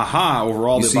cry, aha, over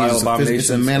all the vile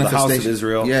abominations of the house of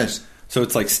Israel. Yes. So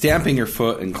it's like stamping your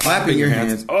foot and clapping your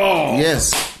hands. Oh,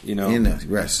 yes.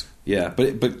 Yes. Yeah,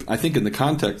 but I think in the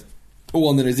context.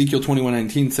 And then Ezekiel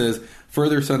 21:19 says,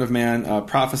 further, son of man,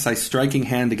 prophesy striking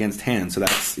hand against hand. So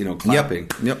that's clapping.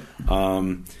 Yep.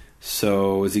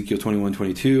 So Ezekiel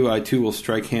 21:22, I too will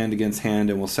strike hand against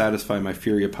hand and will satisfy my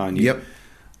fury upon you. Yep.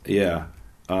 Yeah.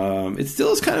 It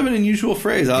still is kind of an unusual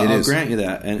phrase. I'll grant you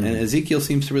that. And Ezekiel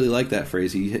seems to really like that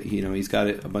phrase. He's got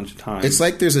it a bunch of times. It's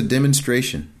like there's a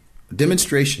demonstration.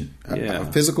 A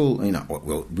physical,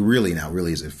 really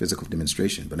is a physical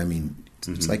demonstration. But I mean,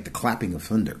 it's like the clapping of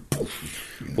thunder.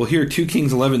 Well, here, 2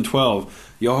 Kings 11:12,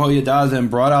 Jehoiada then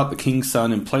brought out the king's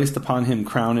son and placed upon him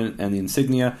crown and the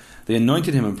insignia. They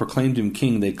anointed him and proclaimed him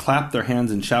king. They clapped their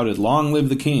hands and shouted, "Long live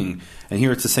the king!" And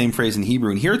here it's the same phrase in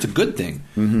Hebrew. And here it's a good thing,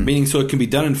 meaning so it can be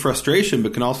done in frustration,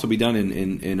 but can also be done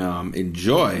in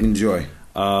joy. In joy.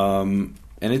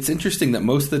 And it's interesting that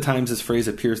most of the times this phrase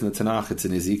appears in the Tanakh, it's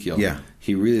in Ezekiel. Yeah.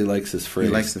 He really likes this phrase.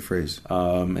 He likes the phrase.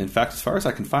 In fact, as far as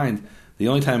I can find, the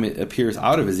only time it appears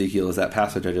out of Ezekiel is that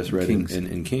passage I just read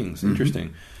in Kings.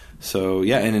 Interesting. So,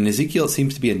 yeah, and in Ezekiel it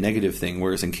seems to be a negative thing,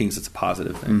 whereas in Kings it's a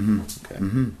positive thing.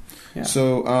 Okay. Yeah.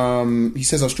 So he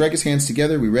says, I'll strike his hands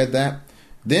together. We read that.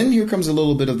 Then here comes a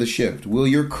little bit of the shift. Will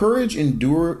your courage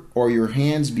endure or your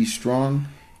hands be strong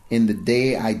in the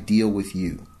day I deal with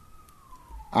you?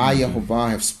 I, Yehovah,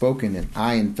 have spoken, and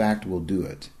I, in fact, will do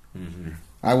it.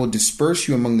 I will disperse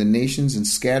you among the nations and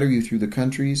scatter you through the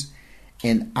countries,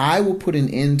 and I will put an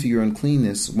end to your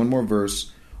uncleanness. One more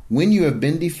verse. When you have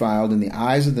been defiled in the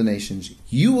eyes of the nations,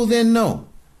 you will then know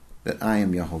that I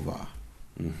am Yehovah.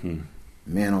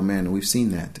 Man, oh man, we've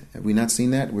seen that. Have we not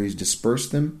seen that, where he's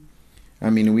dispersed them? I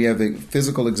mean, we have the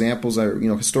physical examples, or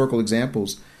historical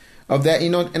examples of that.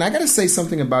 And I got to say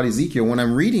something about Ezekiel. When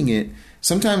I'm reading it,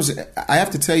 sometimes I have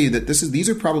to tell you that these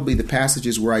are probably the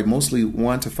passages where I mostly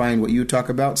want to find what you talk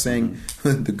about, saying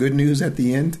the good news at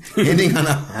the end, ending on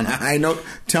a high note.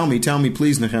 Tell me,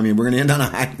 please, Nehemiah. We're going to end on a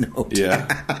high note. Yeah.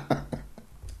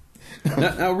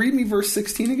 now read me verse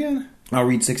 16 again. I'll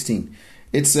read 16.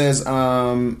 It says,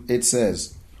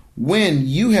 when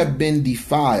you have been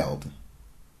defiled.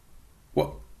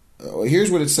 What? Here's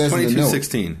what it says in the note.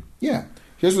 22:16. Yeah.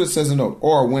 Here's what it says in the note.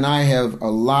 Or when I have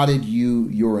allotted you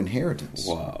your inheritance.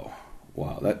 Wow.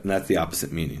 That's the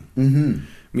opposite meaning.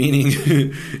 Meaning,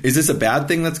 is this a bad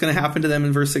thing that's going to happen to them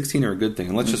in verse 16 or a good thing?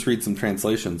 And let's just read some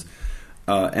translations.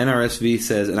 NRSV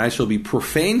says, and I shall be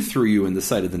profaned through you in the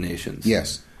sight of the nations.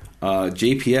 Yes.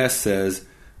 JPS says,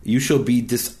 you shall be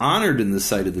dishonored in the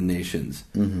sight of the nations.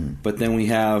 But then we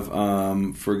have,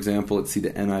 for example, let's see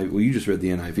the NIV. Well, you just read the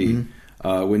NIV.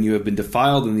 When you have been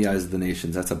defiled in the eyes of the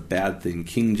nations, that's a bad thing.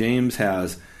 King James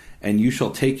has, and you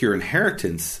shall take your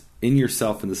inheritance in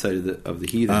yourself in the sight of the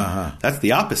heathen. That's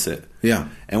the opposite. Yeah.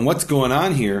 And what's going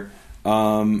on here?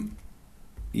 So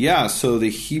the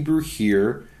Hebrew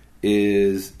here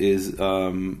is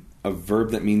a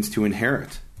verb that means to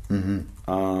inherit. And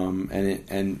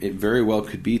it very well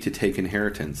could be to take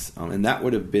inheritance. And that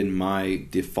would have been my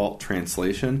default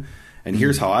translation. And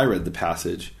here's how I read the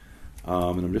passage.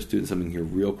 And I'm just doing something here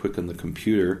real quick on the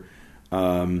computer.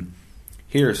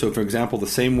 Here, so for example, the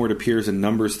same word appears in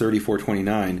Numbers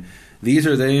 34:29. These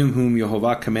are they whom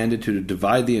Yehovah commanded to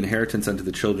divide the inheritance unto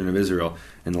the children of Israel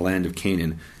in the land of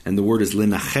Canaan. And the word is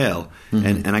linachel.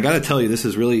 And I got to tell you, this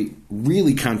is really,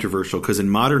 really controversial because in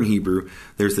modern Hebrew,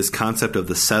 there's this concept of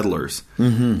the settlers.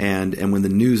 And when the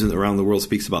news around the world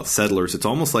speaks about settlers, it's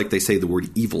almost like they say the word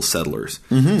evil settlers.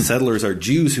 Settlers are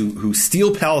Jews who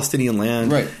steal Palestinian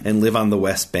land and live on the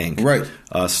West Bank.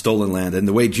 Stolen land. And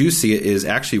the way Jews see it is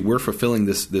actually we're fulfilling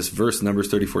this verse,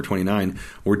 Numbers 34:29.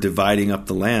 We're dividing up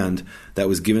the land that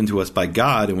was given to us by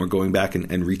God, and we're going back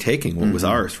and retaking what was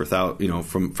ours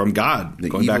from God,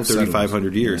 going back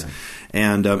 3,500 years.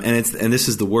 And this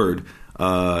is the word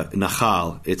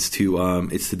nachal. It's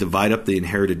to divide up the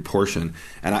inherited portion.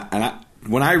 And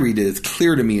when I read it, it's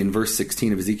clear to me in verse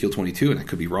 16 of Ezekiel 22, and I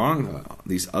could be wrong.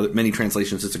 Many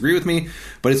translations disagree with me,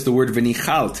 but it's the word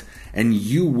v'nichalt, and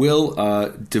you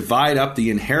will divide up the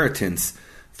inheritance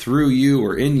through you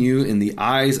or in you in the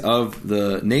eyes of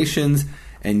the nations,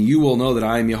 and you will know that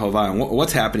I am Yehovah. And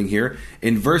what's happening here?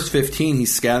 In verse 15,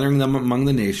 he's scattering them among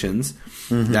the nations.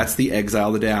 That's the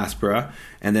exile, the diaspora.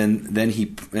 And then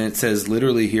it says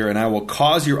literally here, and I will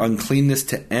cause your uncleanness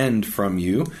to end from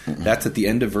you. That's at the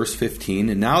end of verse 15.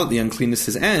 And now that the uncleanness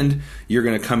has ended, you're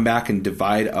going to come back and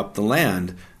divide up the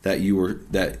land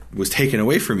that was taken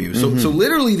away from you. So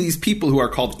literally these people who are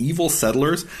called evil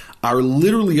settlers are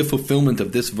literally a fulfillment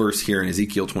of this verse here in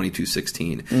Ezekiel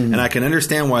 22:16. And I can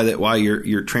understand why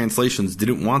your translations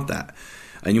didn't want that.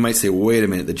 And you might say, well, wait a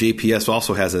minute, the JPS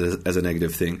also has it as a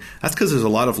negative thing. That's because there's a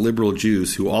lot of liberal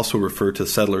Jews who also refer to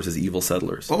settlers as evil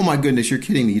settlers. Oh my goodness, you're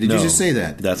kidding me. Did you just say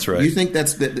that? That's right. You think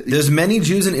that's... There's many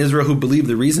Jews in Israel who believe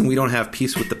the reason we don't have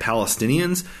peace with the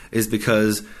Palestinians is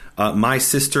because My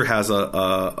sister has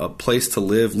a place to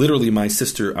live. Literally, my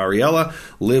sister Ariella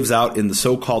lives out in the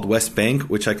so-called West Bank,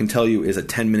 which I can tell you is a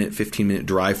 10-minute, 15-minute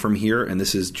drive from here. And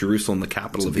this is Jerusalem, the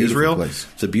capital of Israel. Place.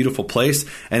 It's a beautiful place.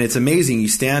 And it's amazing. You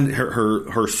stand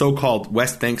her so-called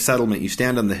West Bank settlement. You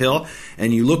stand on the hill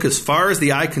and you look as far as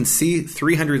the eye can see,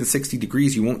 360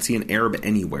 degrees. You won't see an Arab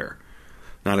anywhere.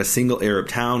 Not a single Arab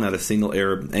town, not a single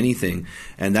Arab anything.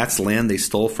 And that's land they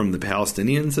stole from the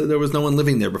Palestinians. There was no one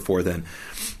living there before then.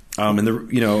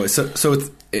 So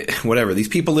it's whatever. These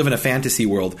people live in a fantasy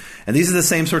world, and these are the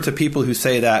same sorts of people who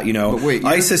say that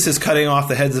ISIS is cutting off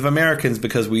the heads of Americans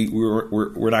because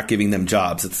we're not giving them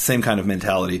jobs. It's the same kind of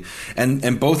mentality,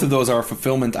 and both of those are a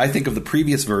fulfillment. I think of the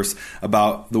previous verse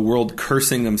about the world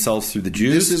cursing themselves through the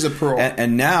Jews. This is a pearl,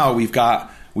 and now we've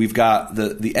got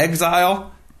the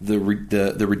exile. The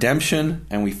redemption,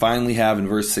 and we finally have in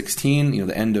verse 16,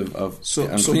 the end of so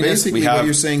basically what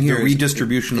you're saying here the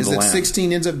redistribution is of the that land.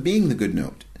 16 ends up being the good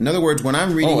note. In other words, when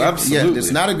I'm reading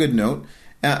it's not a good note.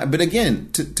 But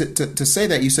again, to say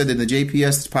that, you said that in the JPS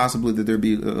it's possible that there'd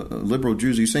be liberal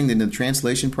Jews. Are you saying that in the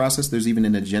translation process there's even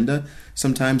an agenda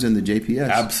sometimes in the JPS?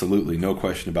 Absolutely, no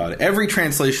question about it. Every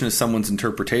translation is someone's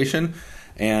interpretation,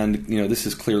 and this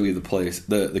is clearly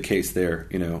the case there.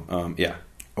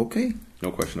 Okay. No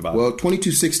question about it. Well,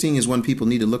 22:16 is one people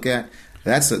need to look at.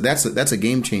 That's a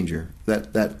game changer.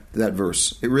 That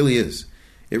verse. It really is.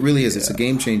 It really is. Yeah. It's a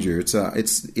game changer.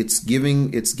 It's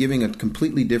giving a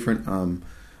completely different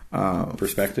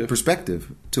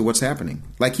perspective to what's happening.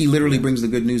 Like he literally brings the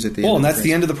good news at the end. Well, and that's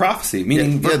the end of the prophecy.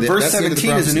 Meaning, verse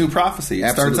 17 is a new prophecy. It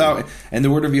starts out, and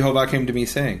the word of Yehovah came to me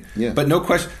saying. Yeah. But no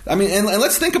question. I mean, and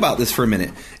let's think about this for a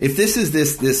minute. If this is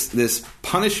this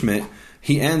punishment.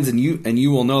 He ends, and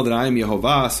you will know that I am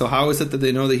Yehovah. So how is it that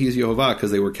they know that he's Yehovah? Because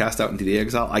they were cast out into the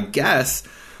exile? I guess.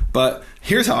 But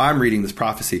here's how I'm reading this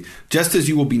prophecy. Just as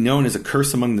you will be known as a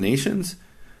curse among the nations,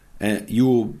 and you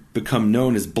will become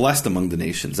known as blessed among the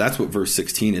nations. That's what verse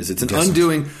 16 is. It's an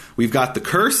undoing. We've got the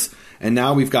curse, and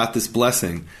now we've got this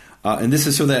blessing. And this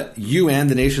is so that you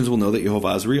and the nations will know that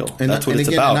Yehovah is real. And that's what it's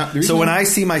about. So when I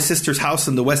see my sister's house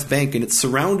in the West Bank, and it's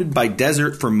surrounded by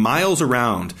desert for miles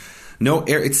around, no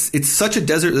air. It's such a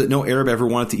desert that no Arab ever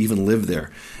wanted to even live there.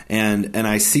 And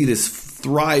I see this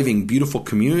thriving, beautiful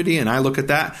community, and I look at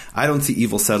that. I don't see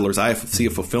evil settlers. I see a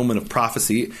fulfillment of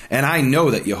prophecy, and I know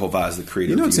that Yehovah is the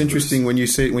creator. It's interesting when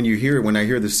I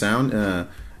hear the sound,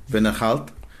 v'nachalt,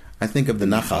 I think of the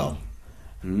nachal.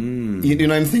 You know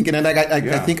what I'm thinking? And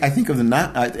I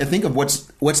think of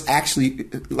what's actually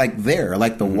like there,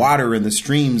 like the water and the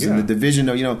streams and the division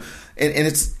of, and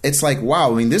it's like,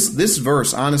 wow. I mean, this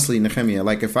verse, honestly, Nehemiah,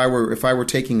 like if I were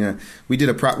taking we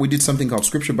did something called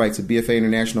Scripture Bites at BFA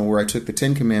International, where I took the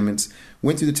 10 Commandments,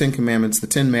 went through the 10 Commandments, the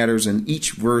 10 matters, and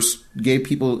each verse gave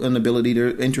people an ability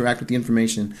to interact with the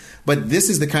information. But this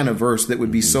is the kind of verse that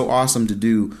would be so awesome to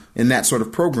do in that sort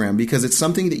of program, because it's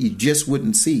something that you just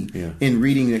wouldn't see in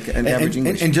reading an average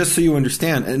English. And just so you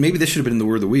understand, and maybe this should have been in the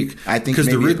word of the week. I think because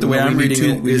the way I'm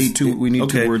reading it, we need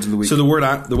two words of the week. So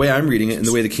the way I'm reading it, and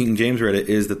the way the King James read it,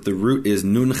 is that the root is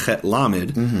nun chet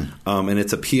lamed, and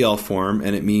it's a PL form,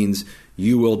 and it means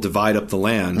you will divide up the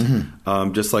land,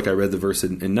 just like I read the verse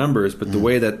in Numbers. But the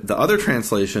way that the other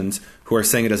translations, who are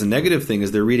saying it as a negative thing,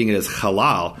 is they're reading it as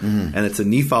halal, and it's a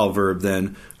nifal verb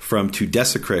then from to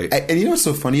desecrate. And you know what's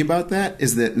so funny about that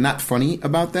is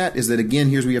that, again,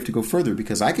 here's where you have to go further,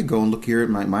 because I could go and look here at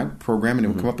my program and it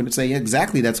would come up and it'd say,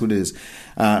 exactly, that's what it is.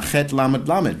 Chet lamed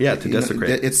lamed. Yeah, to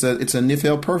desecrate. It's a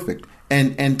nifal perfect.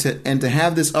 And to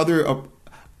have this other,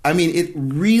 it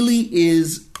really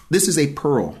is. This is a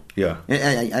pearl. Yeah.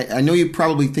 I know you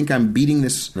probably think I'm beating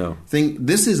this thing.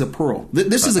 This is a pearl.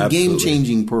 This is a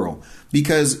game-changing pearl,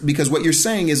 because what you're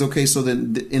saying is, okay, so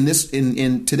then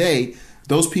in today,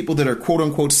 those people that are quote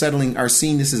unquote settling are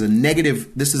seeing this as a negative.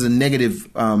 This is a negative.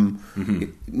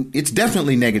 It's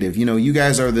definitely negative. You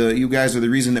guys are the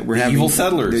reason that we're having evil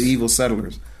settlers. The evil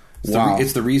settlers.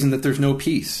 It's the reason that there's no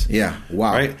peace. Yeah.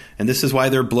 Wow. Right? And this is why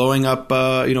they're blowing up,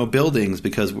 buildings,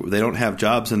 because they don't have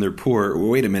jobs and they're poor.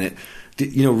 Wait a minute.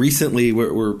 Recently,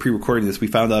 we're pre-recording this, we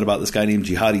found out about this guy named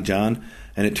Jihadi John,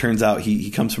 and it turns out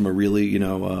he comes from a really,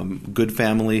 good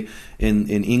family in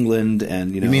England.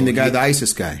 And, You mean the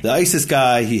ISIS guy? The ISIS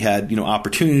guy, he had,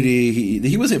 opportunity.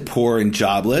 He wasn't poor and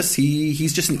jobless.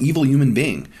 He's just an evil human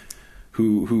being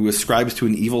who ascribes to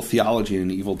an evil theology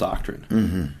and an evil doctrine.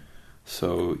 Mm-hmm.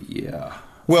 So, yeah.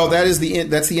 Well, that's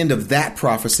the end of that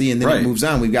prophecy, and then it moves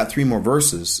on. We've got 3 more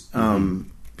verses.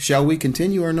 Shall we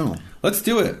continue or no? Let's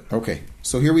do it. Okay.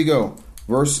 So here we go.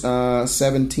 Verse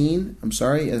 17, I'm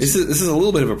sorry. This is a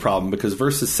little bit of a problem because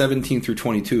verses 17 through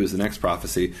 22 is the next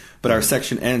prophecy, but our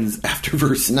section ends after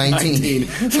verse 19.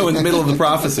 So in the middle of the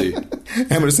prophecy. I'm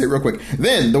going to say it real quick.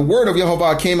 Then the word of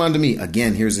Yehovah came unto me.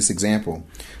 Again, here's this example.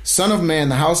 Son of man,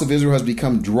 the house of Israel has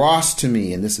become dross to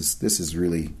me. And this is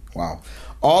really, wow.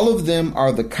 All of them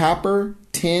are the copper,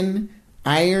 tin,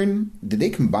 iron. Did they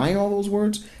combine all those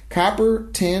words? Copper,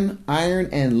 tin, iron,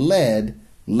 and lead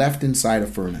left inside a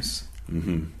furnace.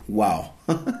 Mm-hmm. Wow.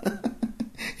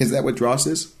 Is that what dross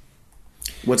is?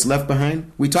 What's left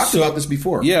behind? We talked about this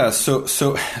before. Yeah, so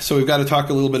we've got to talk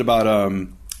a little bit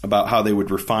about how they would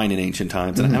refine in ancient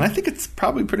times. And I think it's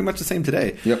probably pretty much the same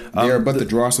today. Yep. They are but the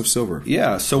dross of silver.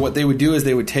 Yeah, so what they would do is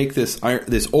they would take this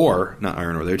ore, not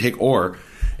iron ore, they would take ore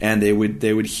and they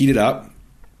would heat it up.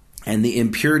 And the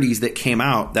impurities that came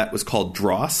out, that was called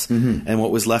dross. Mm-hmm. And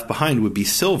what was left behind would be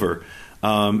silver.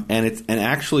 And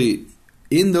actually,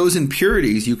 in those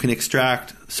impurities, you can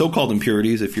extract so-called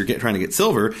impurities. If you're trying to get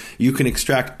silver, you can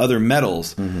extract other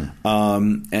metals,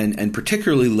 and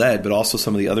particularly lead, but also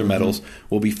some of the other metals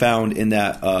will be found in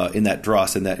that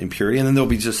dross, in that impurity. And then there'll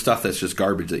be just stuff that's just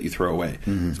garbage that you throw away.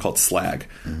 Mm-hmm. It's called slag.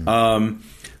 Mm-hmm.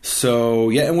 So,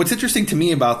 yeah, and what's interesting to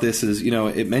me about this is,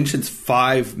 it mentions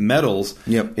 5 metals.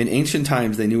 Yep. In ancient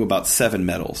times, they knew about 7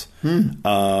 metals.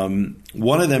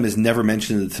 One of them is never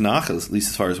mentioned in the Tanakh, at least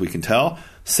as far as we can tell.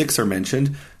 6 are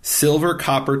mentioned: silver,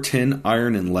 copper, tin,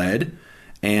 iron, and lead.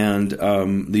 And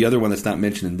the other one that's not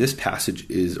mentioned in this passage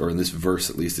or in this verse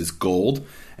at least, is gold.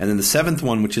 And then the 7th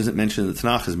one, which isn't mentioned in the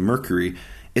Tanakh, is mercury.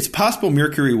 It's possible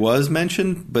mercury was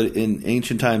mentioned, but in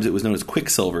ancient times it was known as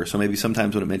quicksilver. So maybe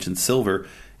sometimes when it mentions silver,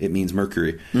 it means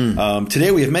mercury.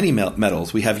 Today we have many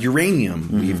metals. We have uranium.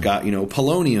 Mm-hmm. We've got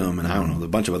polonium, and I don't know, a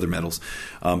bunch of other metals,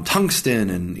 tungsten,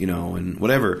 and and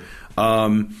whatever.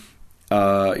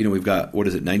 We've got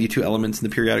 92 elements in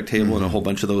the periodic table, and a whole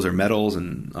bunch of those are metals.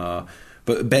 And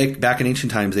but back in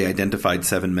ancient times, they identified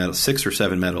 6 or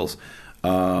 7 metals.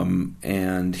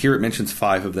 And here it mentions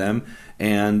 5 of them.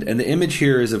 And the image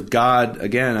here is of God,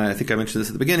 again, I think I mentioned this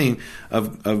at the beginning,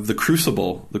 of the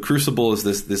crucible. The crucible is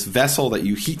this vessel that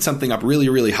you heat something up really,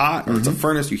 really hot, or it's a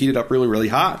furnace, you heat it up really, really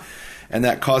hot, and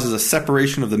that causes a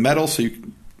separation of the metal so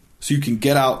you can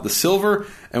get out the silver,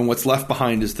 and what's left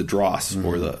behind is the dross,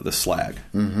 or the slag.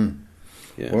 Mm-hmm.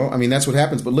 Yeah. Well, I mean, that's what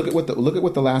happens, but look at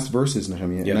what the last verse is,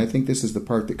 Nehemiah. Yeah. And I think this is the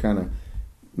part that kind of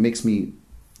makes me,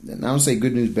 I don't say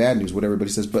good news, bad news, whatever, but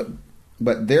he says, but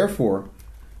therefore,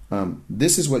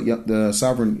 this is what the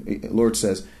sovereign Lord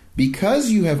says: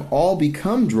 because you have all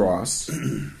become dross,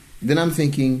 then I'm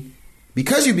thinking,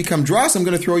 because you become dross, I'm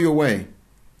going to throw you away.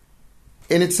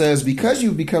 And it says, because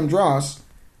you've become dross,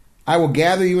 I will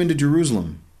gather you into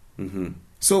Jerusalem. Mm-hmm.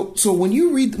 So when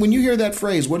you hear that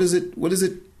phrase, what is it?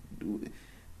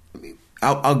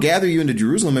 I'll gather you into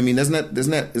Jerusalem. I mean, isn't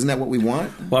that what we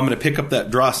want? Well, I'm going to pick up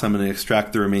that dross. I'm going to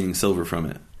extract the remaining silver from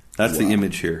it. That's the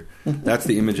image here. That's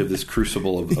the image of this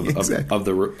crucible of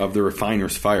the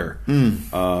refiner's fire.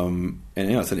 And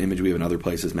it's an image we have in other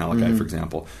places, Malachi, for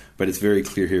example. But it's very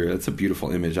clear here. It's a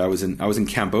beautiful image. I was in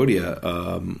Cambodia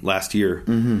last year,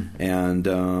 and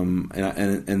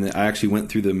I actually went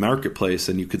through the marketplace,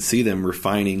 and you could see them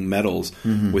refining metals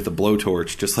with a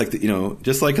blowtorch, just like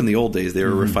in the old days. They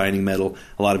were refining metal.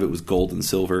 A lot of it was gold and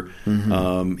silver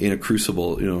in a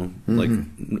crucible.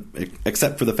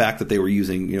 Except for the fact that they were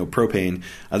using propane.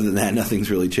 Other than that, nothing's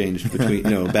really changed between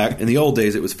back in the old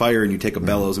days. It was fire, and you take a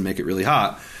bellows and make it really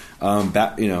hot.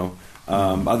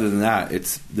 Other than that,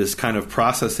 it's this kind of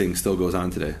processing still goes on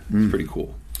today. It's pretty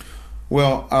cool.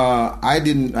 Well, I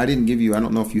didn't give you. I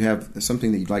don't know if you have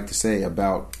something that you'd like to say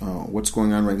about what's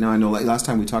going on right now. I know last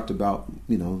time we talked about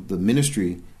the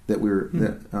ministry that we're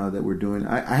doing.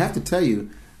 I have to tell you,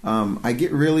 I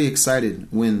get really excited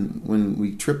when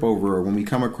we trip over or when we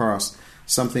come across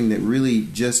something that really you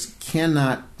just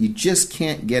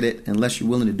can't get it unless you're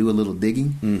willing to do a little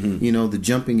digging. The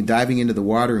jumping, diving into the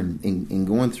water and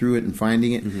going through it and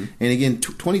finding it. And again,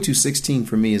 22:16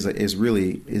 for me is a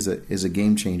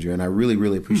game changer, and I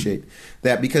really appreciate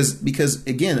that because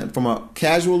again, from a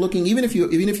casual looking, even if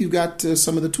you've got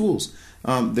some of the tools,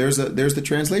 there's the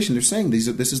translation. They're saying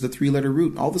this is the 3-letter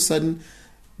root. All of a sudden,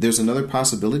 there's another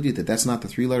possibility that's not the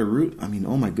 3-letter root. I mean,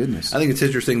 oh my goodness! I think it's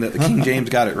interesting that the King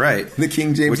James got it right. The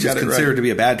King James which got is it right. considered to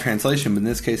be a bad translation, but in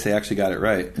this case, they actually got it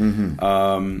right. We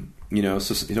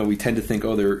tend to think,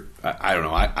 I don't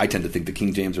know. I tend to think the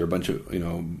King James are a bunch of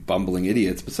bumbling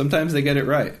idiots, but sometimes they get it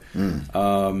right.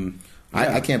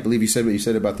 I can't believe you said what you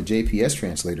said about the JPS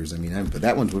translators. I mean, but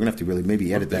that one we're gonna have to really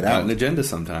maybe edit that out. An agenda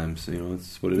sometimes.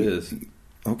 It's what it is.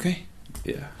 Okay.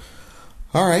 Yeah.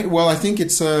 All right. Well, I think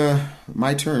it's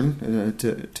my turn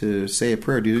to say a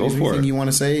prayer. Do you have anything you want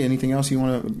to say? Anything else you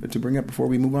want to bring up before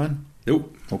we move on?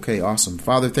 Nope. Okay, awesome.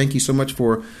 Father, thank you so much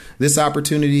for this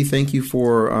opportunity. Thank you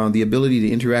for the ability to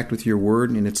interact with your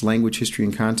word in its language, history,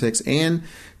 and context, and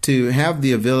to have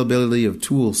the availability of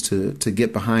tools to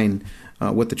get behind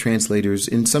what the translators,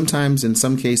 and sometimes in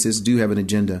some cases, do have an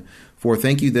agenda for.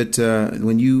 Thank you that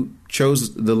when you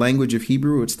chose the language of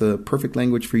Hebrew, it's the perfect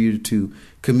language for you to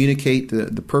communicate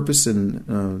the purpose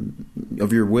and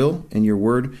of your will and your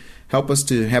word. Help us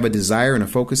to have a desire and a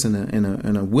focus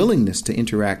and a willingness to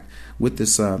interact with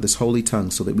this holy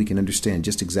tongue so that we can understand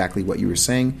just exactly what you were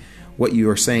saying, what you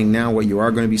are saying now, what you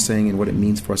are going to be saying, and what it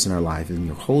means for us in our life. In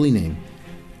your holy name,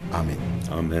 amen.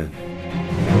 Amen.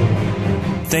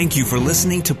 Thank you for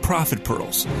listening to Prophet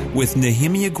Pearls with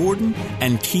Nehemiah Gordon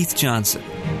and Keith Johnson.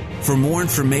 For more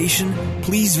information,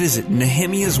 please visit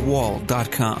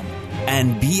nehemiahswall.com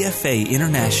and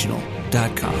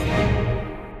bfainternational.com.